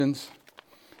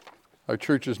Our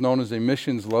church is known as a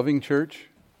missions-loving church.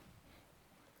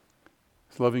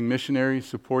 It's loving missionaries,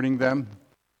 supporting them.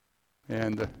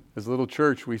 And as a little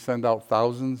church, we send out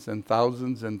thousands and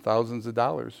thousands and thousands of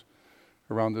dollars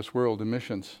around this world in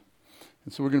missions.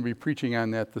 And so we're going to be preaching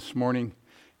on that this morning.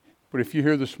 But if you're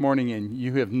here this morning and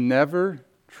you have never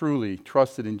truly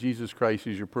trusted in Jesus Christ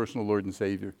as your personal Lord and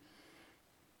Savior,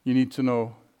 you need to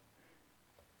know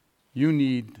you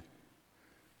need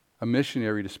a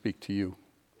missionary to speak to you.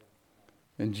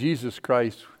 And Jesus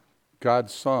Christ,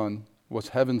 God's Son, was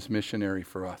heaven's missionary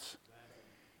for us.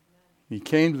 He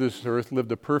came to this earth,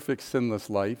 lived a perfect, sinless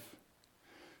life,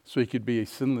 so he could be a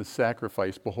sinless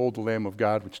sacrifice. Behold the Lamb of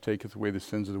God, which taketh away the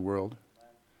sins of the world.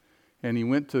 And he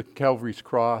went to Calvary's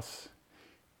cross,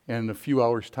 and in a few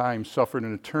hours' time suffered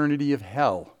an eternity of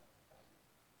hell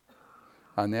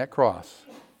on that cross,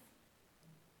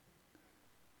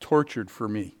 tortured for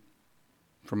me,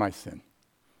 for my sin,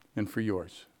 and for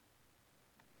yours.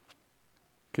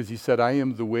 Because he said, I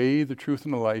am the way, the truth,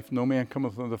 and the life. No man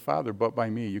cometh unto the Father but by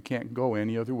me. You can't go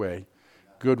any other way.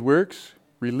 Good works,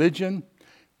 religion,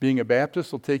 being a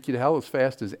Baptist will take you to hell as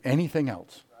fast as anything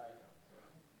else.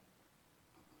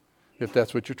 If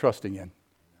that's what you're trusting in.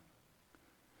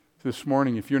 This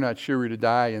morning, if you're not sure you're to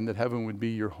die and that heaven would be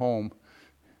your home,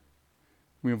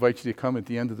 we invite you to come at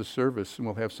the end of the service, and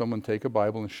we'll have someone take a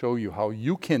Bible and show you how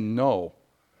you can know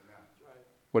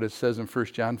what it says in 1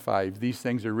 John 5. These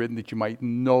things are written that you might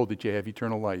know that you have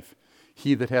eternal life.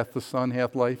 He that hath the Son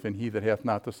hath life, and he that hath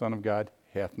not the Son of God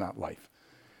hath not life.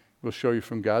 We'll show you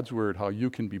from God's Word how you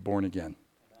can be born again.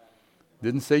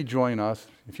 Didn't say join us.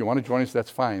 If you want to join us,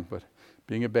 that's fine, but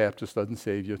being a Baptist doesn't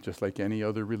save you, just like any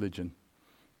other religion.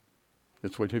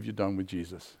 It's what have you done with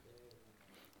Jesus.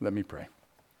 Let me pray.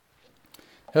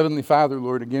 Heavenly Father,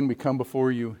 Lord, again we come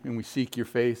before you and we seek your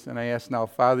face. And I ask now,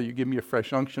 Father, you give me a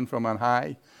fresh unction from on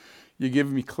high. You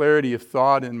give me clarity of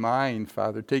thought and mind,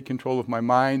 Father. Take control of my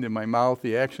mind and my mouth,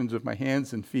 the actions of my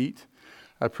hands and feet.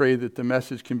 I pray that the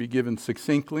message can be given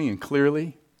succinctly and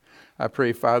clearly. I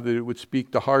pray, Father, that it would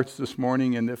speak to hearts this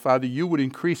morning, and that, Father, you would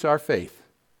increase our faith.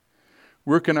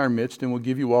 Work in our midst, and we'll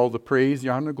give you all the praise, the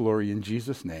honor, and the glory in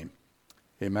Jesus' name.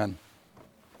 Amen.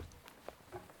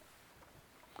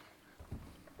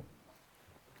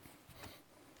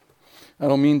 I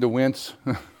don't mean to wince.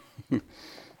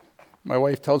 My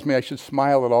wife tells me I should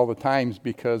smile at all the times,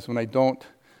 because when I don't,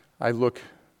 I look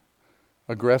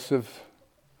aggressive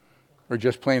or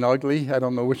just plain ugly. I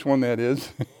don't know which one that is.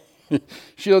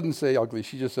 She doesn't say ugly.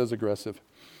 She just says aggressive.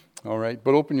 All right.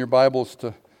 But open your Bibles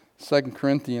to 2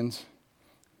 Corinthians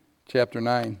chapter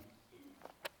 9.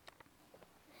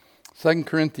 2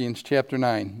 Corinthians chapter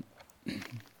 9.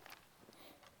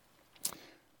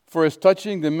 For as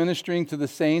touching the ministering to the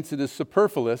saints, it is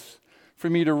superfluous for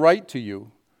me to write to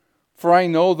you. For I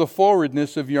know the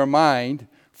forwardness of your mind,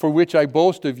 for which I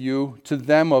boast of you to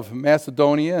them of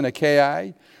Macedonia and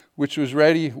Achaia,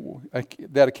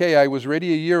 that Achaia was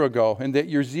ready a year ago, and that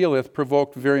your zeal hath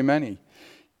provoked very many.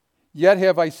 Yet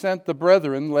have I sent the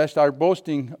brethren, lest our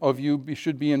boasting of you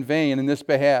should be in vain in this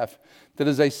behalf, that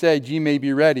as I said, ye may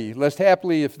be ready, lest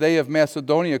haply if they of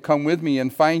Macedonia come with me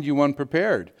and find you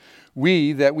unprepared,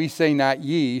 we, that we say not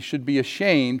ye, should be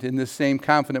ashamed in this same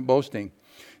confident boasting.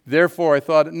 Therefore I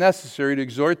thought it necessary to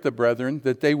exhort the brethren,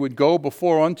 that they would go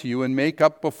before unto you and make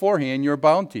up beforehand your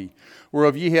bounty,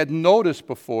 whereof ye had noticed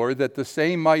before, that the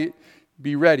same might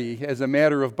be ready as a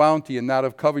matter of bounty and not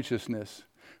of covetousness.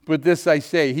 But this I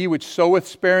say, he which soweth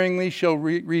sparingly shall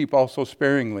reap also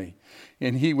sparingly,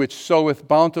 and he which soweth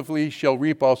bountifully shall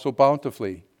reap also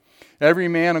bountifully. Every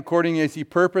man according as he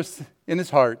purposed in his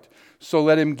heart, so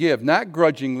let him give, not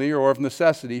grudgingly or of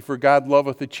necessity, for God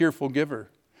loveth a cheerful giver.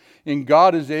 And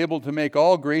God is able to make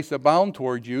all grace abound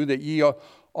toward you, that ye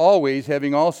always,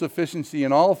 having all sufficiency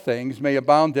in all things, may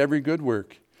abound to every good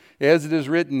work. As it is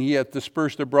written, he hath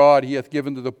dispersed abroad, he hath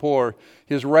given to the poor,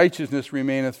 his righteousness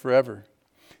remaineth forever.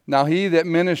 Now he that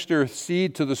ministereth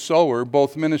seed to the sower,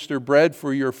 both minister bread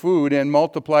for your food, and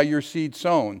multiply your seed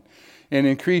sown, and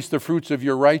increase the fruits of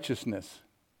your righteousness,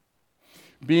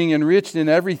 being enriched in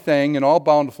everything in all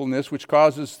bountifulness, which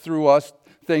causes through us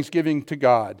thanksgiving to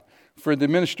God. For the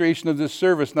administration of this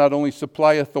service not only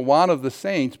supplieth the want of the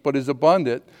saints, but is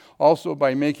abundant also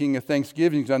by making a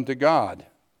thanksgiving unto God.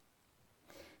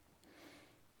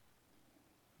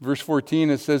 Verse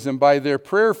 14, it says, and by their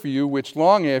prayer for you, which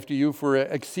long after you for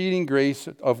exceeding grace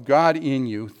of God in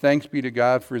you, thanks be to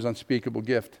God for his unspeakable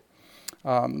gift.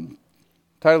 Title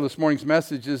of this morning's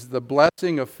message is The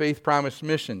Blessing of Faith Promise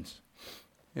Missions.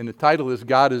 And the title is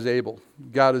God is Able.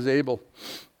 God is Able.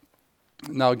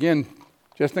 Now again,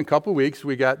 just in a couple of weeks,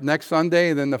 we got next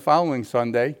Sunday and then the following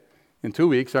Sunday In 2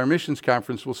 weeks, our missions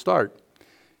conference will start.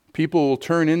 People will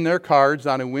turn in their cards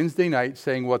on a Wednesday night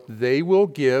saying what they will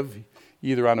give,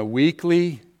 either on a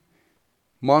weekly,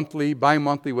 monthly,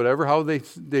 bi-monthly, whatever, how they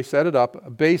set it up, a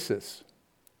basis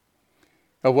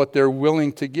of what they're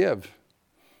willing to give.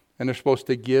 And they're supposed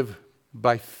to give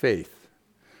by faith.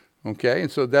 Okay,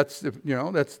 and so that's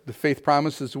the faith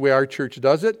promise is the way our church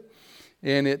does it.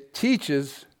 And it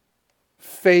teaches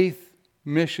faith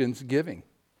missions giving.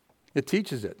 It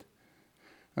teaches it.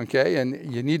 Okay,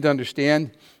 and you need to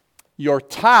understand your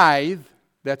tithe,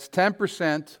 that's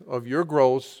 10% of your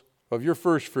gross, of your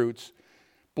first fruits,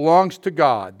 belongs to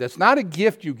God. That's not a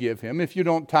gift you give Him. If you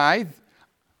don't tithe,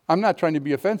 I'm not trying to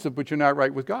be offensive, but you're not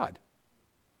right with God.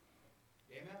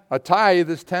 Amen. A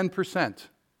tithe is 10%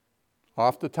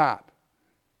 off the top.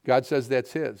 God says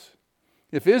that's His.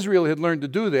 If Israel had learned to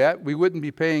do that, we wouldn't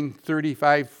be paying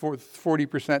 35,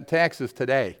 40% taxes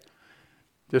today.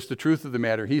 Just the truth of the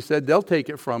matter. He said, they'll take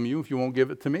it from you if you won't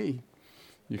give it to me.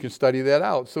 You can study that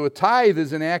out. So a tithe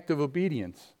is an act of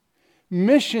obedience.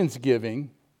 Missions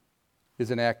giving is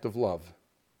an act of love.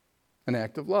 An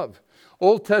act of love.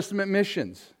 Old Testament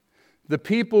missions. The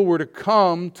people were to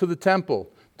come to the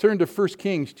temple. Turn to 1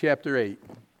 Kings chapter 8.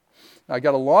 I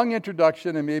got a long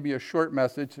introduction and maybe a short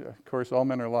message. Of course, all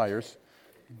men are liars.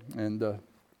 And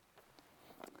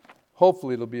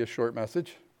hopefully it'll be a short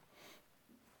message.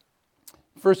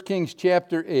 1 Kings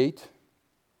chapter 8,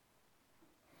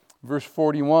 verse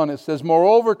 41, it says,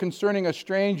 Moreover, concerning a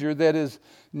stranger that is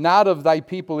not of thy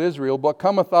people Israel, but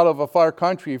cometh out of a far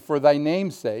country for thy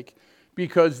name's sake,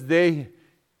 because their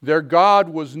God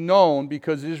was known,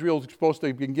 because Israel was supposed to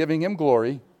have been giving him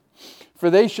glory.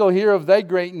 For they shall hear of thy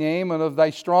great name, and of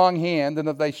thy strong hand, and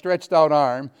of thy stretched out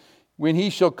arm, when he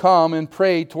shall come and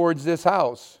pray towards this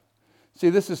house.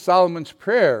 See, this is Solomon's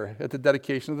prayer at the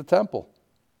dedication of the temple.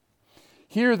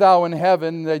 Hear thou in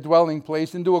heaven thy dwelling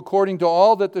place, and do according to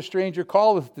all that the stranger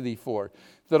calleth to thee for,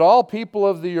 that all people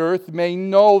of the earth may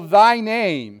know thy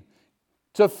name,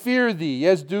 to fear thee,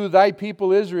 as do thy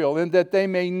people Israel, and that they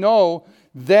may know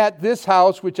that this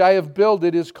house which I have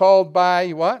builded is called by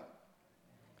what?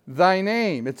 Thy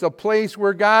name. It's a place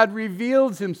where God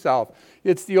reveals Himself.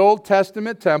 It's the Old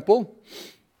Testament temple.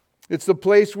 It's the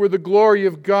place where the glory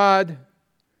of God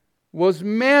was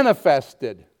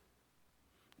manifested.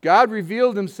 God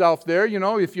revealed Himself there. You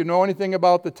know, if you know anything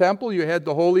about the temple, you had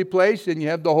the holy place, and you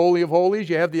have the Holy of Holies,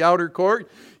 you have the outer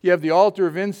court, you have the altar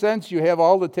of incense, you have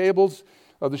all the tables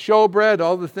of the showbread,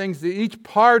 all the things. Each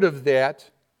part of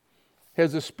that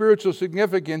has a spiritual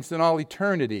significance in all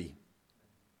eternity.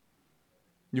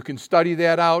 You can study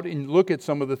that out and look at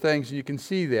some of the things, and you can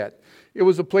see that. It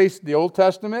was a place, the Old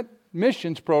Testament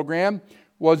missions program,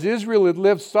 was Israel had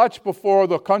lived such before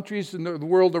the countries in the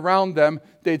world around them.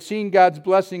 They'd seen God's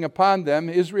blessing upon them.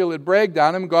 Israel had bragged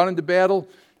on them, gone into battle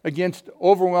against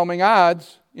overwhelming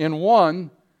odds, and won.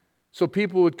 So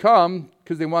people would come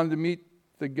because they wanted to meet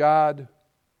the God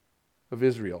of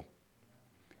Israel.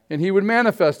 And He would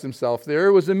manifest Himself there.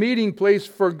 It was a meeting place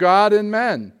for God and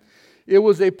men. It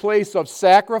was a place of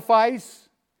sacrifice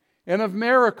and of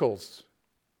miracles.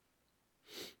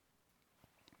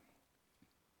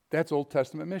 That's Old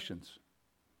Testament missions.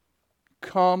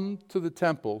 Come to the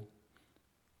temple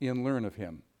and learn of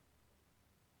Him.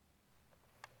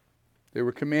 They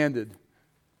were commanded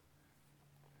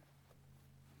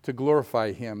to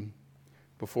glorify Him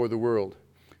before the world.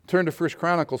 Turn to 1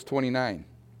 Chronicles 29.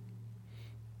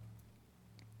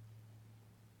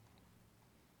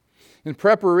 In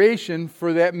preparation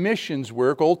for that missions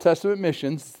work, Old Testament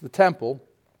missions, the temple,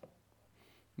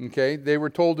 okay, they were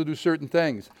told to do certain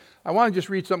things. I want to just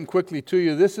read something quickly to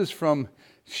you. This is from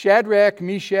Shadrach,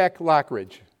 Meshach,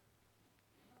 Lockridge.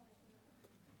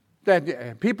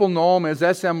 That people know him as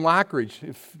S.M.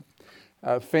 Lockridge,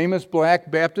 a famous black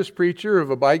Baptist preacher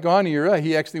of a bygone era.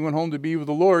 He actually went home to be with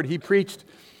the Lord. He preached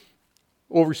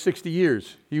over 60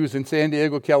 years. He was in San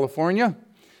Diego, California.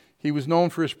 He was known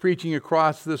for his preaching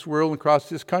across this world and across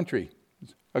this country.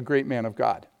 A great man of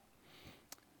God.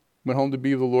 Went home to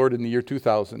be with the Lord in the year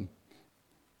 2000.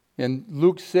 In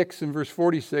Luke 6 and verse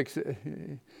 46,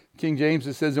 King James,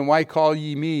 it says, And why call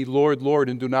ye me Lord, Lord,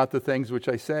 and do not the things which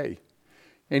I say?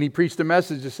 And he preached a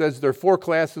message that says there are four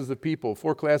classes of people,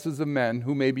 four classes of men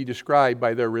who may be described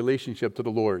by their relationship to the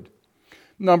Lord.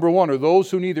 Number one are those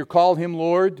who neither call Him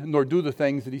Lord nor do the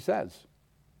things that He says.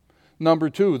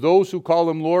 Number two, those who call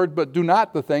Him Lord but do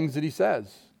not the things that He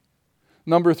says.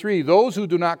 Number three, those who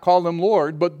do not call Him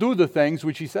Lord but do the things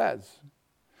which He says.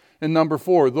 And number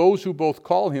four, those who both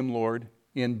call Him Lord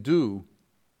and do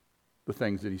the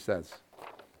things that He says.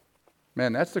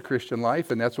 Man, that's the Christian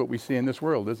life, and that's what we see in this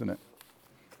world, isn't it?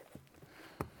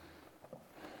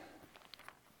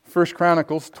 1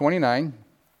 Chronicles 29.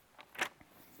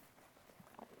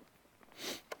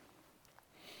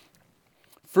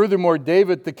 Furthermore,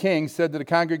 David the king said to the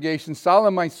congregation,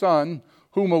 Solomon my son,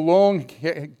 whom alone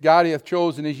God hath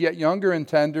chosen, is yet younger and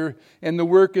tender, and the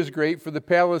work is great, for the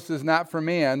palace is not for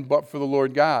man, but for the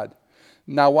Lord God.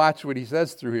 Now watch what he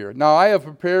says through here. Now I have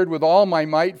prepared with all my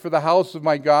might for the house of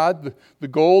my God, the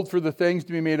gold for the things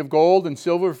to be made of gold, and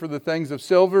silver for the things of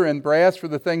silver, and brass for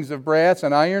the things of brass,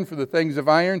 and iron for the things of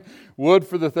iron, wood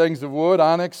for the things of wood,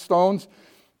 onyx stones,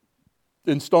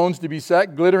 and stones to be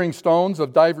set, glittering stones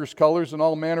of divers colors, and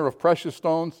all manner of precious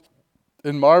stones,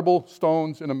 and marble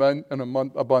stones in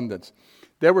abundance.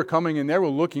 They were coming and they were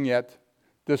looking at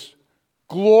this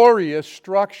glorious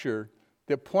structure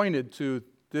that pointed to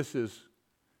this is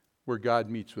where God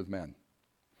meets with men.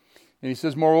 And he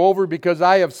says, moreover, because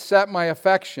I have set my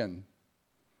affection,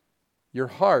 your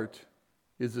heart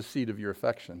is the seat of your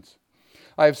affections.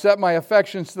 I have set my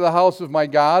affections to the house of my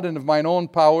God, and of mine own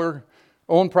power,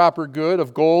 own proper good,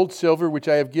 of gold, silver, which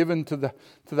I have given to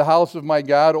the house of my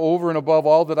God, over and above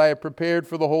all that I have prepared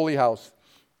for the holy house.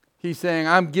 He's saying,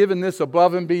 I'm giving this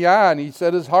above and beyond. He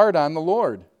set his heart on the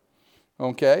Lord.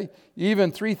 Okay?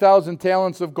 Even 3,000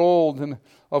 talents of gold, and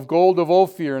of gold of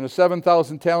Ophir, and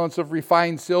 7,000 talents of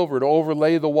refined silver to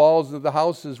overlay the walls of the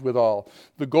houses withal.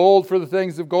 The gold for the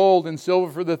things of gold, and silver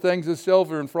for the things of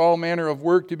silver, and for all manner of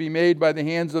work to be made by the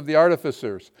hands of the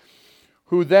artificers.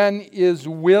 Who then is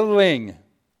willing,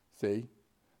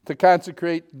 to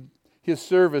consecrate his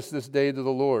service this day to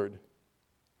the Lord.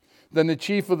 Then the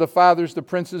chief of the fathers, the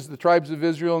princes, the tribes of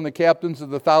Israel, and the captains of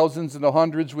the thousands and the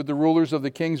hundreds with the rulers of the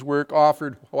king's work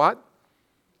offered what?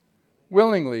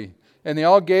 Willingly. And they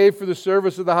all gave for the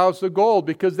service of the house of gold,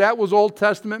 because that was Old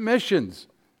Testament missions.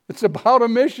 It's about a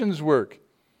missions work.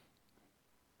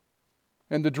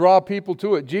 And to draw people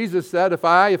to it. Jesus said, if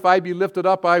I be lifted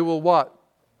up, I will what?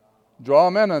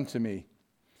 Draw men unto me.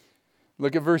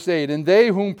 Look at verse 8. And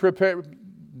they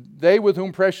with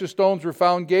whom precious stones were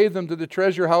found gave them to the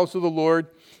treasure house of the Lord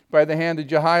by the hand of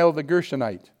Jehiel the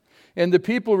Gershonite. And the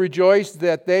people rejoiced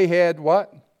that they had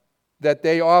what? That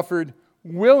they offered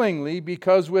willingly,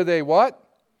 because with a what?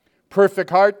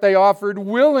 Perfect heart they offered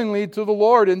willingly to the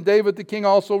Lord. And David the king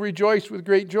also rejoiced with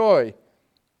great joy.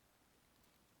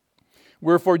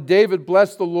 Wherefore David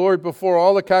blessed the Lord before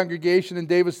all the congregation, and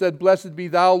David said, Blessed be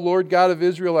thou, Lord God of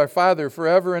Israel, our Father,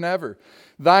 forever and ever.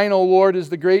 Thine, O Lord, is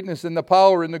the greatness and the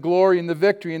power and the glory and the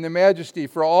victory and the majesty.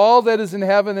 For all that is in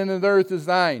heaven and in earth is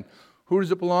thine. Who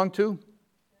does it belong to?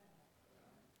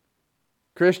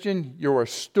 Christian, you're a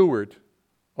steward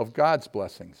of God's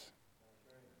blessings.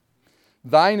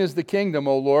 Thine is the kingdom,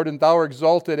 O Lord, and thou art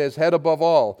exalted as head above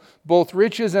all. Both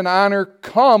riches and honor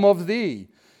come of thee.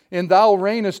 And thou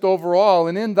reignest over all,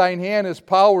 and in thine hand is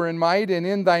power and might, and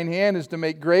in thine hand is to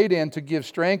make great and to give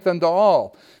strength unto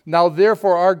all. Now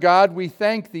therefore, our God, we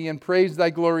thank thee and praise thy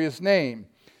glorious name.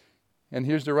 And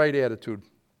here's the right attitude.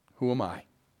 Who am I?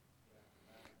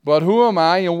 But who am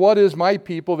I, and what is my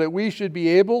people, that we should be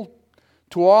able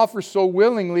to offer so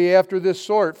willingly after this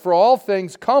sort? For all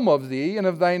things come of thee, and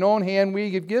of thine own hand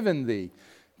we have given thee.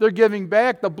 They're giving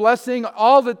back the blessing.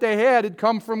 All that they had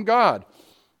come from God.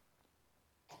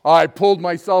 I pulled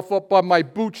myself up by my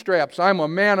bootstraps. I'm a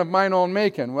man of mine own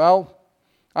making. Well,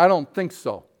 I don't think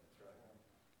so.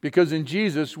 Because in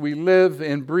Jesus we live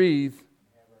and breathe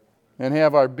and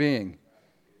have our being.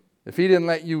 If He didn't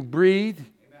let you breathe,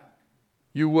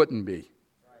 you wouldn't be.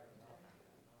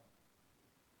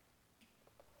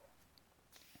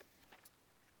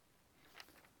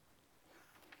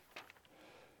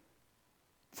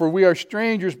 For we are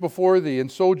strangers before thee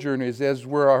and sojourners, as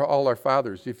were all our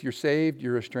fathers. If you're saved,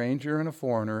 you're a stranger and a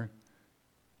foreigner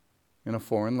in a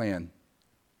foreign land.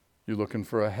 You're looking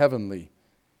for a heavenly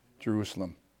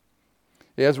Jerusalem.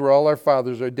 As were all our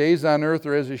fathers, our days on earth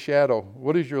are as a shadow.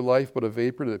 What is your life but a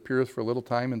vapor that appeareth for a little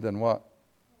time, and then what?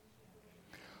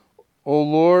 O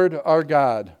Lord our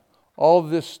God, all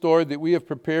this store that we have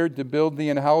prepared to build thee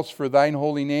an house for thine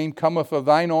holy name cometh of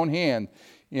thine own hand,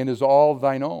 and is all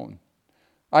thine own.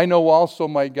 I know also,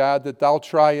 my God, that thou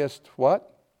triest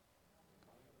what?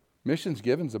 Missions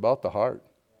given's about the heart.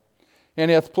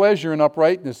 And hath pleasure in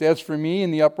uprightness. As for me,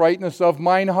 in the uprightness of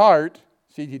mine heart,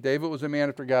 see, David was a man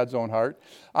after God's own heart.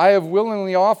 I have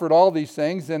willingly offered all these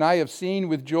things, and I have seen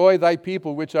with joy thy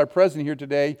people which are present here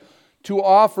today, to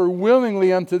offer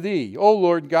willingly unto thee. O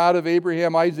Lord God of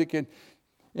Abraham, Isaac, and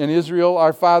Israel,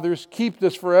 our fathers, keep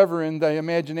this forever in thy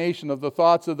imagination of the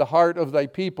thoughts of the heart of thy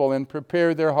people, and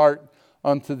prepare their heart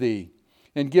unto thee.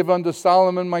 And give unto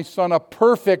Solomon my son a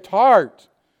perfect heart,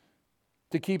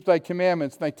 to keep thy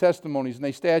commandments, thy testimonies, and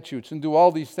thy statutes, and do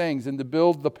all these things, and to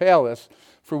build the palace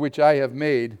for which I have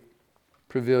made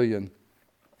provision.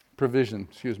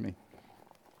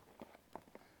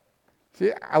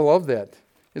 See, I love that.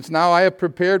 It's now I have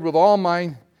prepared with all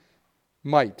my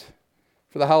might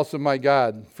for the house of my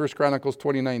God. 1 Chronicles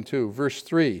 29:2. Verse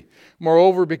 3.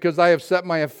 Moreover, because I have set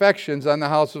my affections on the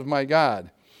house of my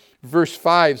God. Verse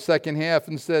 5, second half,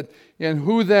 and said, and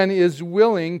who then is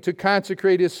willing to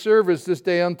consecrate his service this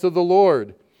day unto the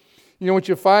Lord? You know what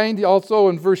you find also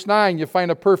in verse 9? You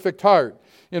find a perfect heart.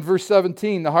 In verse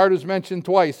 17, the heart is mentioned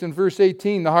twice. In verse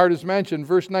 18, the heart is mentioned.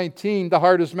 Verse 19, the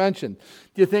heart is mentioned.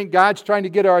 Do you think God's trying to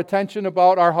get our attention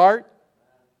about our heart?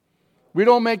 We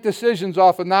don't make decisions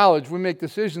off of knowledge. We make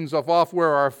decisions off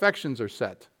where our affections are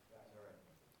set.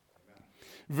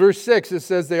 Verse 6, it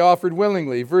says they offered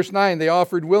willingly. Verse 9, they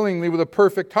offered willingly with a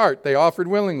perfect heart. They offered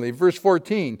willingly. Verse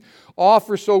 14,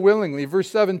 offer so willingly. Verse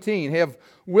 17, have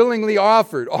willingly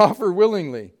offered. Offer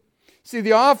willingly. See,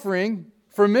 the offering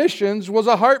for missions was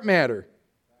a heart matter.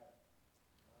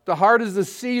 The heart is the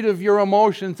seat of your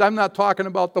emotions. I'm not talking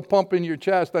about the pump in your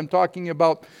chest. I'm talking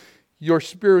about your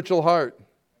spiritual heart.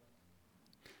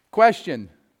 Question,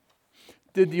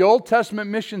 did the Old Testament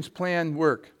missions plan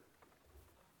work?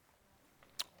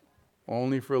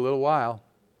 Only for a little while.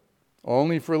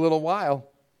 Only for a little while.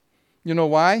 You know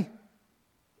why?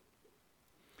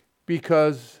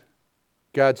 Because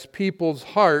God's people's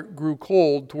heart grew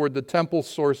cold toward the temple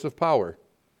source of power.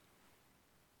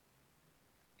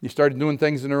 You started doing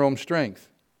things in their own strength.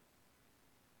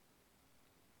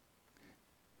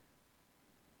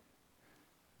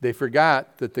 They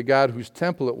forgot that the God whose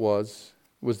temple it was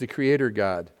the Creator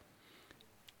God,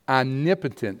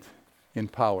 omnipotent in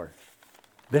power.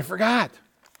 They forgot.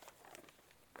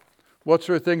 What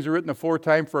sort of things are written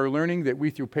aforetime for our learning, that we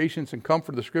through patience and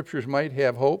comfort of the Scriptures might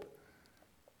have hope?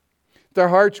 Their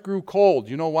hearts grew cold.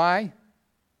 You know why?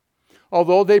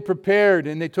 Although they prepared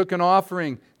and they took an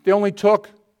offering, they only took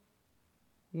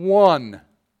one.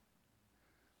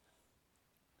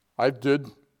 I did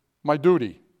my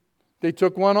duty. They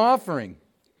took one offering.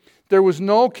 There was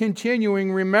no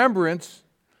continuing remembrance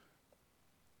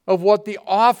of what the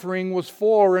offering was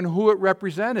for and who it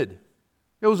represented.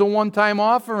 It was a one-time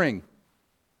offering.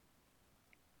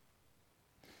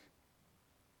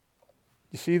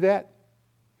 You see that?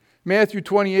 Matthew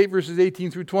 28, verses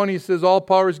 18 through 20 says, all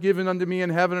power is given unto me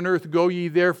in heaven and earth. Go ye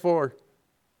therefore.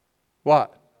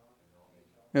 What?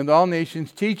 And all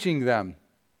nations, teaching them,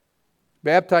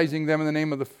 baptizing them in the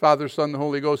name of the Father, Son, and the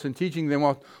Holy Ghost, and teaching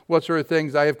them what sort of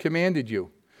things I have commanded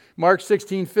you. Mark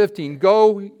 16:15,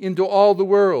 go into all the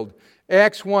world.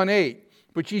 Acts 1:8,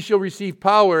 but ye shall receive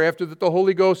power after that the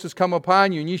Holy Ghost has come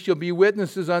upon you, and ye shall be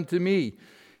witnesses unto me,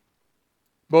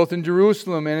 both in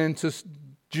Jerusalem and into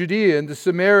Judea and to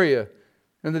Samaria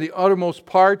and to the uttermost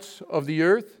parts of the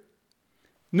earth.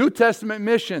 New Testament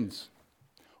missions.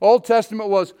 Old Testament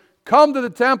was, come to the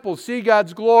temple, see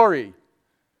God's glory,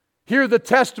 hear the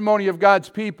testimony of God's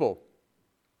people.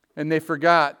 And they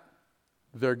forgot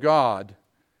their God,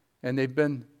 and they've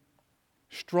been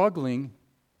struggling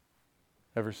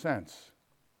ever since.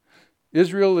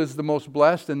 Israel is the most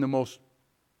blessed and the most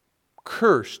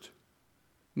cursed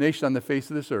nation on the face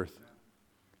of this earth.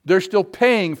 They're still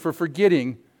paying for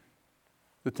forgetting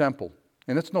the temple,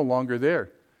 and it's no longer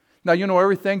there. Now, you know,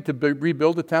 everything to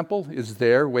rebuild the temple is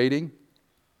there waiting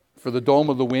for the dome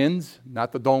of the winds,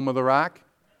 not the dome of the rock.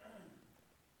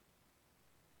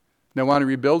 They want to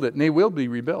rebuild it, and they will be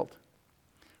rebuilt.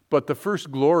 But the first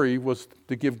glory was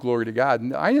to give glory to God.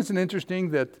 And isn't it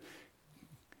interesting that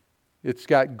it's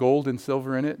got gold and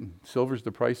silver in it, and silver's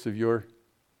the price of your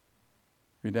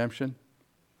redemption?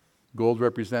 Gold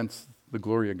represents the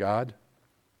glory of God.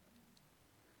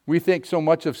 We think so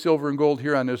much of silver and gold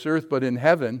here on this earth, but in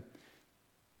heaven,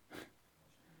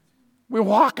 we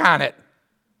walk on it.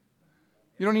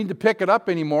 You don't need to pick it up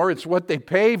anymore. It's what they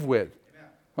pave with.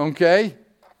 Okay?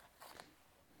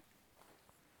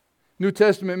 New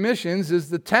Testament missions is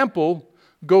the temple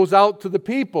goes out to the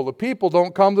people. The people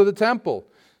don't come to the temple.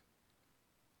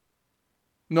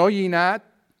 Know ye not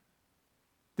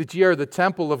that ye are the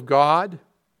temple of God,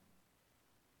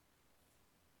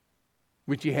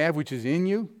 which ye have, which is in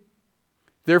you?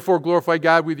 Therefore glorify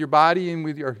God with your body and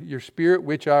with your spirit,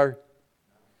 which are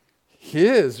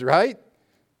His, right?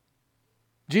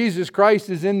 Jesus Christ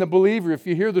is in the believer. If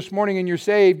you're here this morning and you're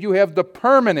saved, you have the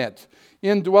permanent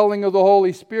indwelling of the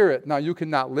Holy Spirit. Now, you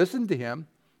cannot listen to Him.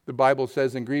 The Bible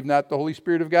says, and grieve not the Holy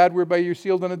Spirit of God, whereby you're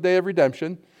sealed on the day of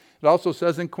redemption. It also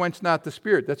says, and quench not the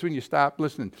Spirit. That's when you stop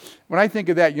listening. When I think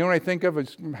of that, you know what I think of?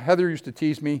 Heather used to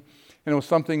tease me, and it was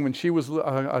something when she was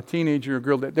a teenager, a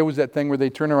girl, there was that thing where they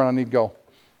turn around and they'd go.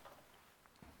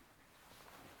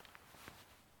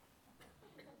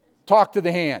 talk to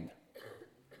the hand.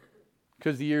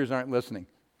 Because the ears aren't listening.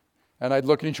 And I'd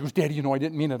look at her and she goes, Daddy, I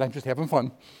didn't mean it. I'm just having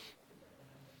fun.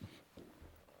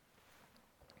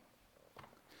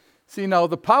 See, now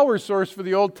the power source for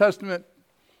the Old Testament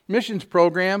missions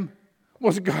program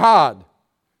was God,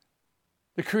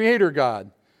 the Creator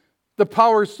God. The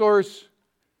power source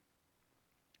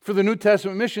for the New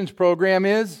Testament missions program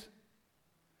is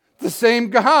the same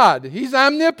God. He's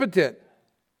omnipotent.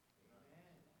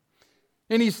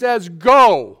 And He says,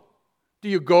 go. Do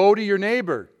you go to your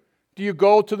neighbor? Do you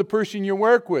go to the person you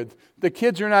work with? The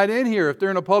kids are not in here. If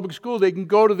they're in a public school, they can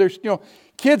go to their,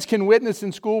 kids can witness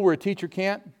in school where a teacher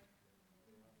can't.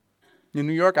 In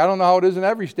New York, I don't know how it is in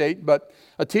every state, but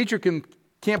a teacher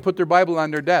can't put their Bible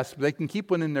on their desk. They can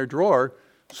keep one in their drawer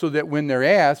so that when they're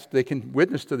asked, they can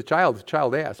witness to the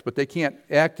child asks, but they can't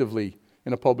actively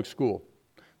in a public school.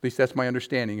 At least that's my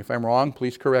understanding. If I'm wrong,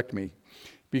 please correct me.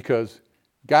 Because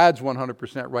God's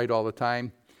 100% right all the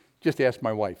time. Just ask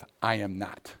my wife. I am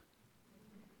not.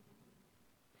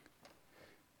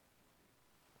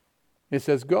 It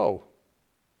says go.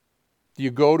 Do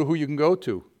you go to who you can go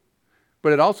to?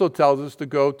 But it also tells us to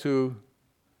go to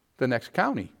the next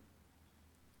county,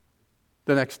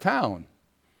 the next town.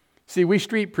 See, we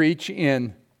street preach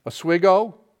in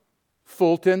Oswego,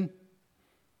 Fulton,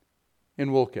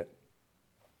 and Wolcott.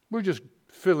 We're just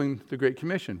filling the Great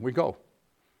Commission. We go.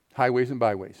 Highways and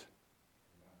byways.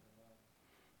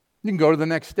 You can go to the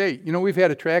next state. We've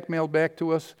had a tract mailed back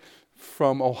to us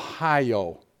from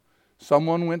Ohio.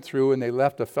 Someone went through and they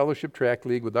left a fellowship tract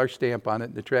league with our stamp on it.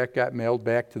 And the tract got mailed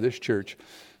back to this church.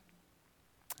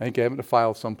 I think I have it in a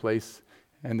file someplace.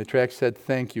 And the tract said,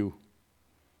 thank you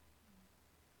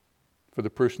for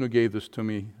the person who gave this to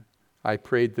me. I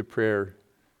prayed the prayer,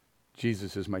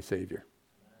 Jesus is my Savior.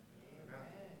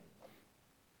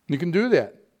 You can do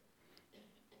that.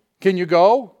 Can you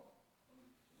go?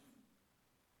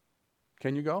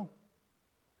 Can you go?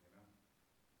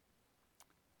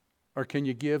 Or can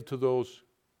you give to those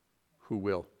who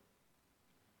will?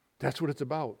 That's what it's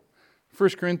about. 2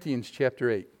 Corinthians chapter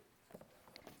 8.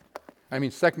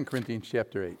 2 Corinthians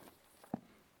chapter 8.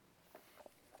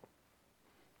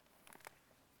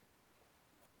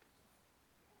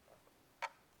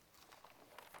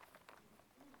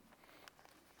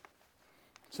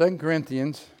 Second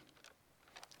Corinthians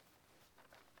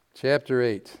chapter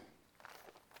 8.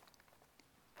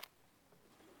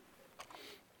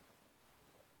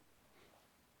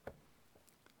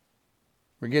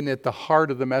 We're getting at the heart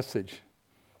of the message.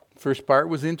 First part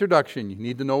was the introduction. You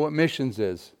need to know what missions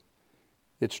is.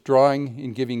 It's drawing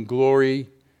and giving glory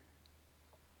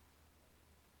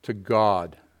to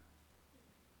God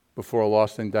before a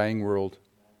lost and dying world,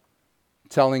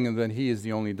 telling them that He is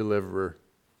the only deliverer.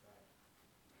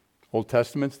 Old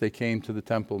Testaments, they came to the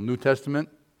temple. New Testament,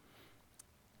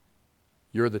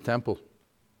 you're the temple.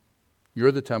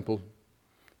 You're the temple.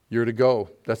 You're to go.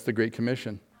 That's the Great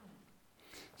Commission.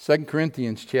 2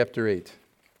 Corinthians chapter 8.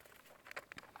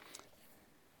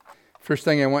 First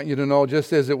thing I want you to know,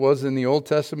 just as it was in the Old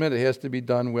Testament, it has to be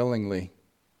done willingly.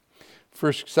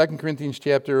 2 Corinthians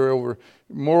chapter over.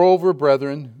 Moreover,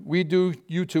 brethren, we do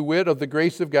you to wit of the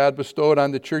grace of God bestowed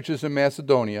on the churches in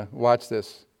Macedonia. Watch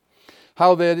this.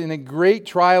 How that in a great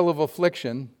trial of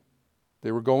affliction,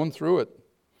 they were going through it,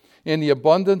 in the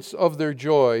abundance of their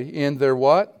joy, in their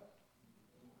what?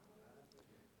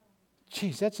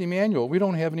 Geez, that's Emmanuel. We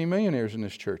don't have any millionaires in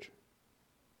this church.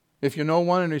 If you know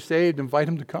one and they're saved, invite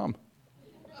him to come.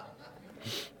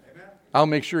 I'll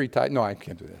make sure he tithes. No, I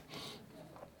can't do that.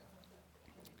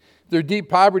 Their deep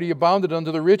poverty abounded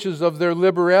unto the riches of their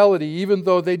liberality. Even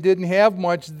though they didn't have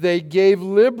much, they gave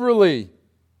liberally.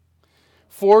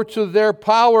 For to their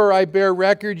power I bear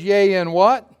record, yea, and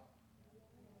what?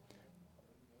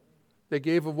 They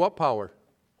gave of what power?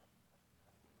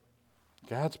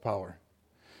 God's power.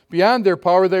 Beyond their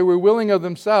power, they were willing of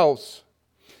themselves,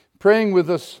 praying with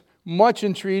us much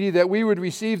entreaty that we would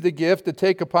receive the gift to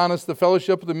take upon us the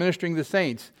fellowship of the ministering of the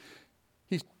saints.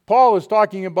 Paul is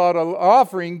talking about an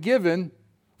offering given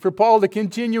for Paul to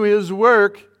continue his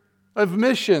work of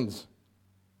missions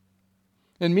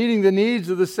and meeting the needs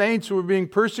of the saints who were being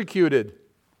persecuted.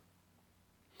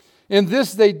 And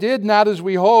this they did not as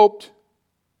we hoped,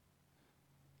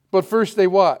 but first they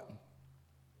what?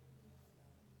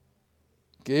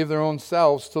 Gave their own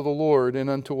selves to the Lord and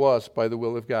unto us by the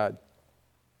will of God.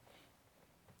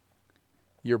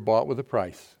 You're bought with a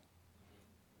price.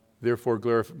 Therefore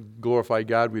glorify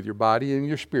God with your body and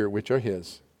your spirit, which are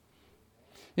His.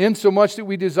 Insomuch that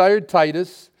we desired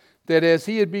Titus, that as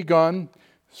he had begun,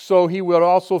 so he will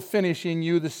also finish in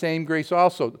you the same grace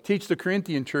also. Teach the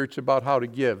Corinthian church about how to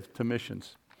give to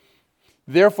missions.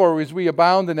 Therefore, as we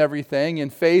abound in everything, in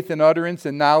faith and utterance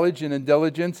and knowledge and in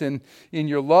diligence and in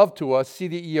your love to us, see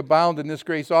that ye abound in this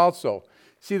grace also.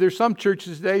 See, there's some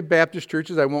churches today, Baptist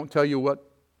churches, I won't tell you what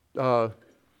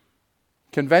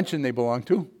convention they belong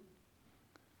to.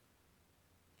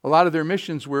 A lot of their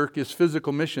missions work is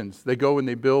physical missions. They go and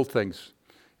they build things,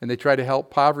 and they try to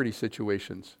help poverty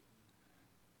situations.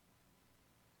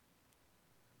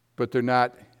 But they're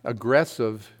not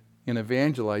aggressive in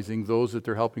evangelizing those that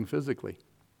they're helping physically.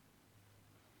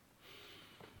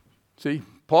 See,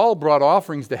 Paul brought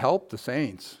offerings to help the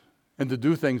saints and to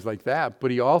do things like that,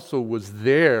 but he also was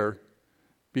there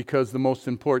because the most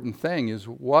important thing is,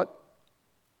 what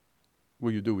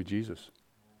will you do with Jesus?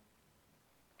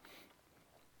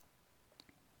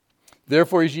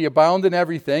 Therefore, as ye abound in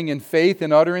everything, in faith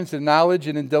and utterance and knowledge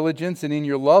and in diligence and in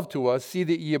your love to us, see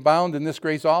that ye abound in this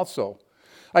grace also.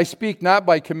 I speak not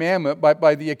by commandment, but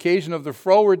by the occasion of the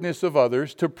frowardness of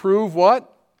others, to prove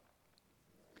what?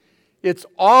 It's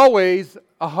always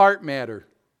a heart matter.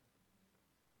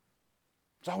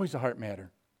 It's always a heart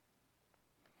matter.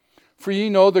 For ye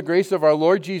know the grace of our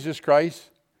Lord Jesus Christ,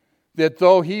 that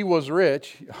though he was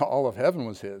rich, all of heaven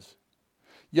was his,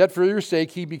 yet for your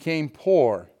sake he became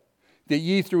poor, that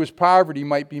ye through his poverty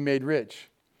might be made rich.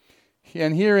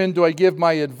 And herein do I give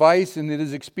my advice, and it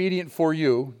is expedient for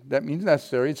you. That means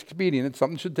necessary. It's expedient.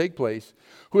 Something should take place.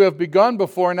 Who have begun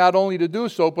before not only to do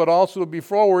so, but also to be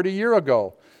forward a year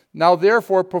ago. Now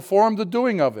therefore perform the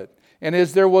doing of it. And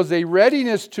as there was a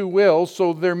readiness to will,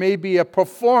 so there may be a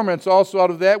performance also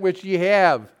out of that which ye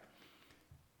have.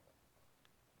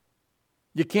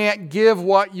 You can't give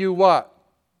what you what?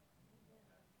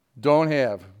 Don't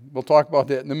have. We'll talk about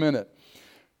that in a minute.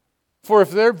 For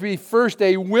if there be first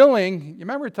a willing, you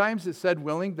remember times it said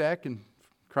willing back in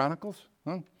Chronicles?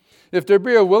 Huh? If there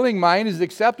be a willing mind, is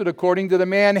accepted according to the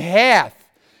man hath,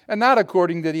 and not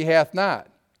according that he hath not.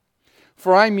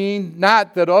 For I mean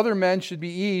not that other men should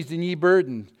be eased and ye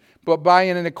burdened, but by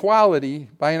an equality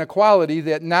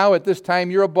that now at this time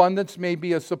your abundance may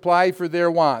be a supply for their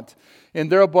want,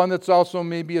 and their abundance also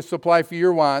may be a supply for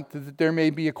your want, that there may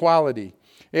be equality.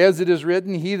 As it is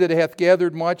written, he that hath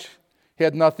gathered much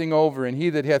had nothing over, and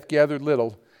he that hath gathered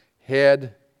little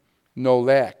had no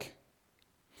lack.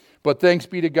 But thanks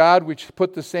be to God, which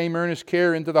put the same earnest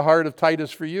care into the heart of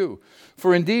Titus for you.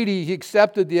 For indeed he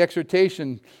accepted the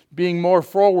exhortation, being more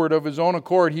forward of his own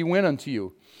accord, he went unto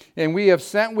you. And we have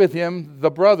sent with him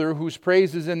the brother whose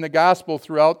praise is in the gospel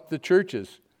throughout the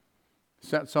churches.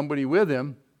 Sent somebody with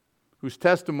him whose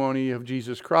testimony of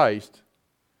Jesus Christ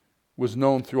was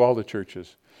known through all the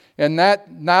churches. And not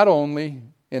that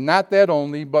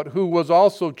only, but who was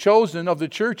also chosen of the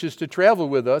churches to travel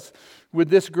with us with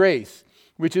this grace,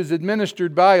 which is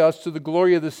administered by us to the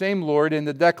glory of the same Lord in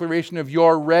the declaration of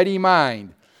your ready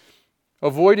mind,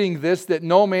 avoiding this, that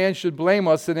no man should blame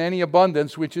us in any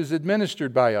abundance which is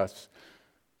administered by us,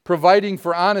 providing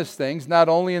for honest things, not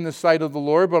only in the sight of the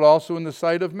Lord, but also in the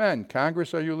sight of men.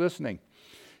 Congress, are you listening?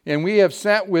 And we have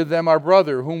sent with them our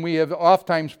brother, whom we have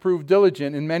ofttimes proved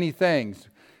diligent in many things,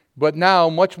 but now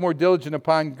much more diligent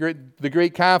upon the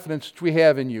great confidence which we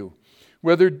have in you.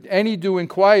 Whether any do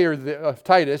inquire of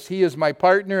Titus, he is my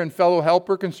partner and fellow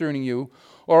helper concerning you,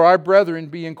 or our brethren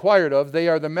be inquired of, they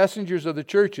are the messengers of the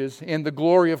churches and the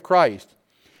glory of Christ.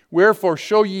 Wherefore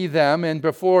show ye them and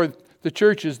before the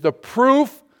churches the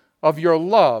proof of your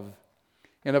love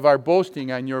and of our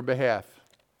boasting on your behalf.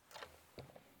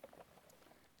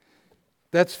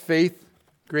 That's faith,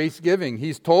 grace giving.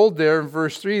 He's told there in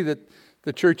verse 3 that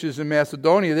the churches in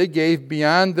Macedonia, they gave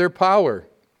beyond their power,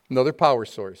 another power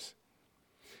source.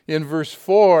 In verse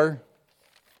 4,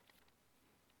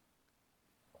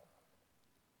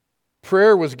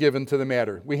 prayer was given to the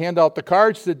matter. We hand out the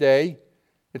cards today.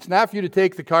 It's not for you to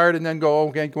take the card and then go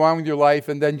on with your life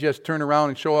and then just turn around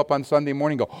and show up on Sunday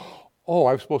morning and go, oh,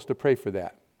 I was supposed to pray for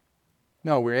that.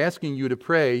 No, we're asking you to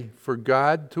pray for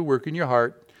God to work in your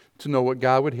heart to know what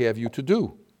God would have you to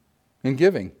do in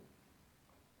giving.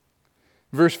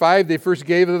 Verse 5, they first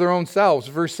gave of their own selves.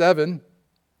 Verse 7,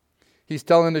 he's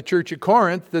telling the church at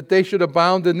Corinth that they should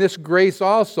abound in this grace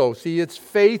also. See, it's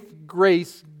faith,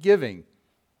 grace, giving.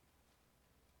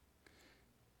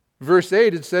 Verse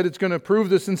 8, it said it's going to prove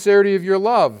the sincerity of your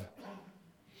love.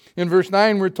 In verse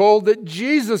 9, we're told that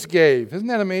Jesus gave. Isn't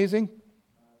that amazing?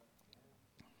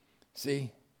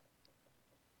 See?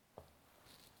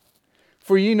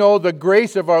 For ye know the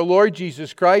grace of our Lord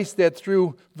Jesus Christ, that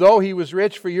though he was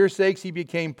rich, for your sakes he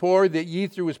became poor, that ye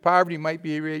through his poverty might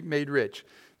be made rich.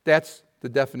 That's the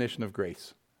definition of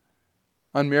grace.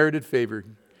 Unmerited favor,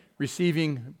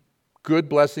 receiving good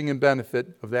blessing and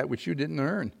benefit of that which you didn't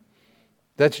earn.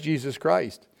 That's Jesus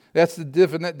Christ. That's the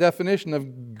definition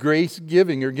of grace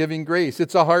giving or giving grace.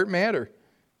 It's a heart matter.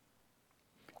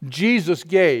 Jesus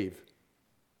gave.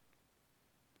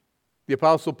 The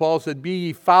Apostle Paul said, "Be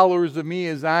ye followers of me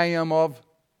as I am of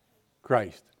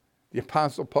Christ." The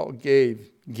Apostle Paul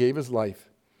gave his life.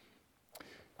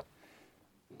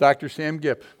 Dr. Sam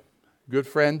Gipp, good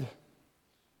friend,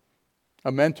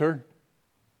 a mentor,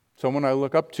 someone I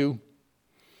look up to.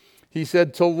 He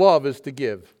said, "To love is to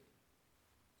give."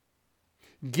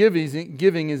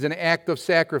 Giving is an act of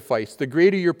sacrifice. The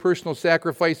greater your personal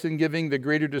sacrifice in giving, the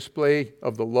greater display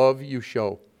of the love you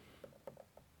show.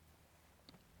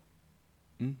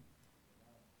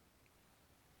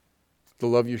 The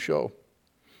love you show.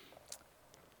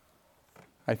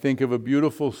 I think of a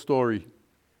beautiful story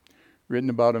written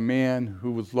about a man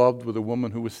who was loved with a woman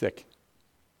who was sick.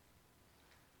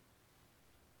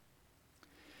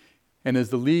 And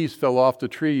as the leaves fell off the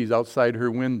trees outside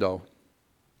her window,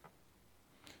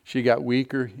 she got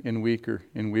weaker and weaker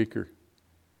and weaker.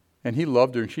 And he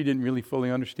loved her, and she didn't really fully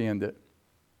understand it.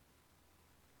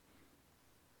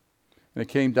 And it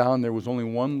came down, there was only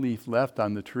one leaf left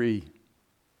on the tree.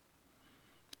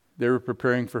 They were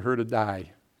preparing for her to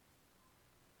die.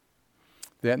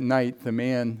 That night, the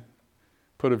man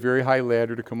put a very high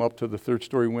ladder to come up to the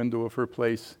third-story window of her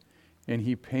place, and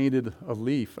he painted a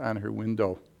leaf on her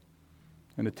window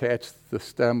and attached the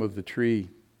stem of the tree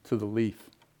to the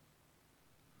leaf.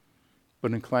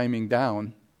 But in climbing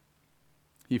down,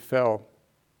 he fell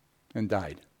and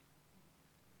died.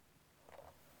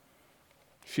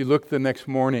 She looked the next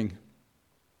morning,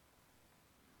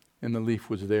 and the leaf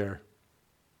was there.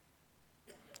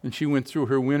 And she went through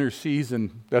her winter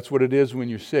season. That's what it is when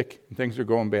you're sick and things are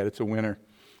going bad. It's a winter.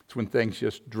 It's when things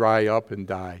just dry up and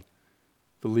die.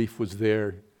 The leaf was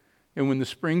there. And when the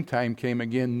springtime came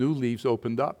again, new leaves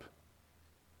opened up.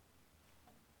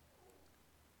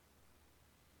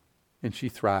 And she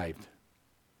thrived.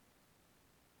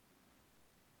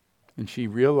 And she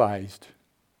realized,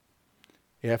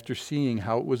 after seeing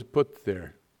how it was put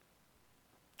there,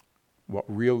 what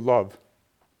real love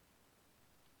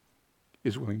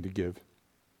is willing to give.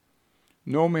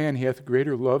 No man hath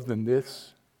greater love than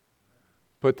this,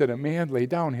 but that a man lay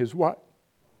down his what?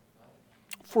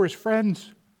 For his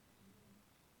friends.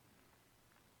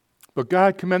 But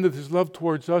God commendeth his love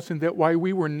towards us in that while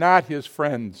we were not his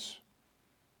friends,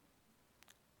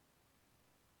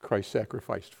 Christ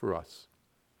sacrificed for us,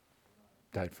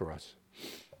 died for us.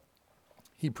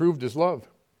 He proved his love.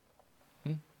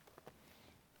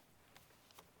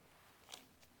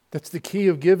 That's the key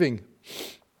of giving.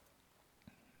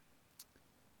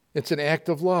 It's an act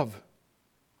of love.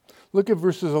 Look at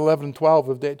verses 11 and 12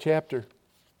 of that chapter.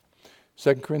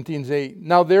 2 Corinthians 8.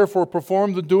 Now therefore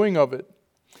perform the doing of it,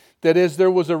 that as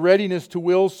there was a readiness to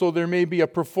will, so there may be a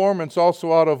performance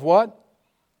also out of what?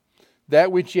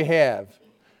 That which you have.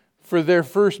 For there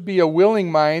first be a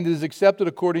willing mind is accepted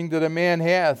according to the man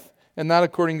hath, and not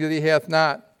according to he hath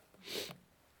not.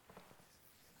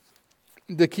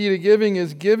 The key to giving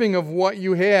is giving of what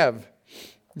you have.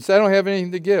 You say, I don't have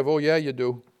anything to give. Oh, yeah, you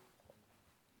do.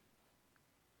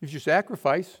 It's your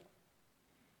sacrifice.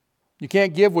 You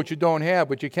can't give what you don't have,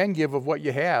 but you can give of what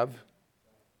you have.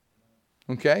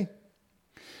 Okay?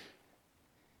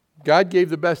 God gave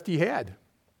the best he had.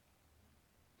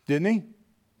 Didn't he?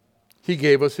 He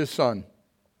gave us his son.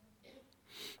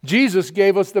 Jesus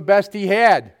gave us the best he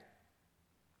had.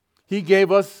 He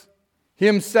gave us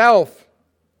himself.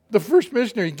 The first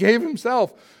missionary gave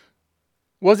himself.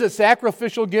 Was it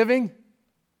sacrificial giving?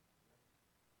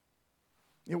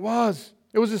 It was.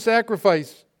 It was a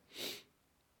sacrifice.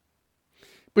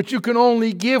 But you can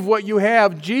only give what you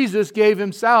have. Jesus gave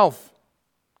himself.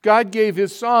 God gave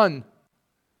his son.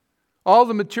 All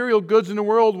the material goods in the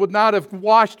world would not have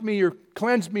washed me or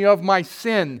cleansed me of my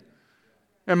sin.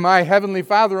 And my heavenly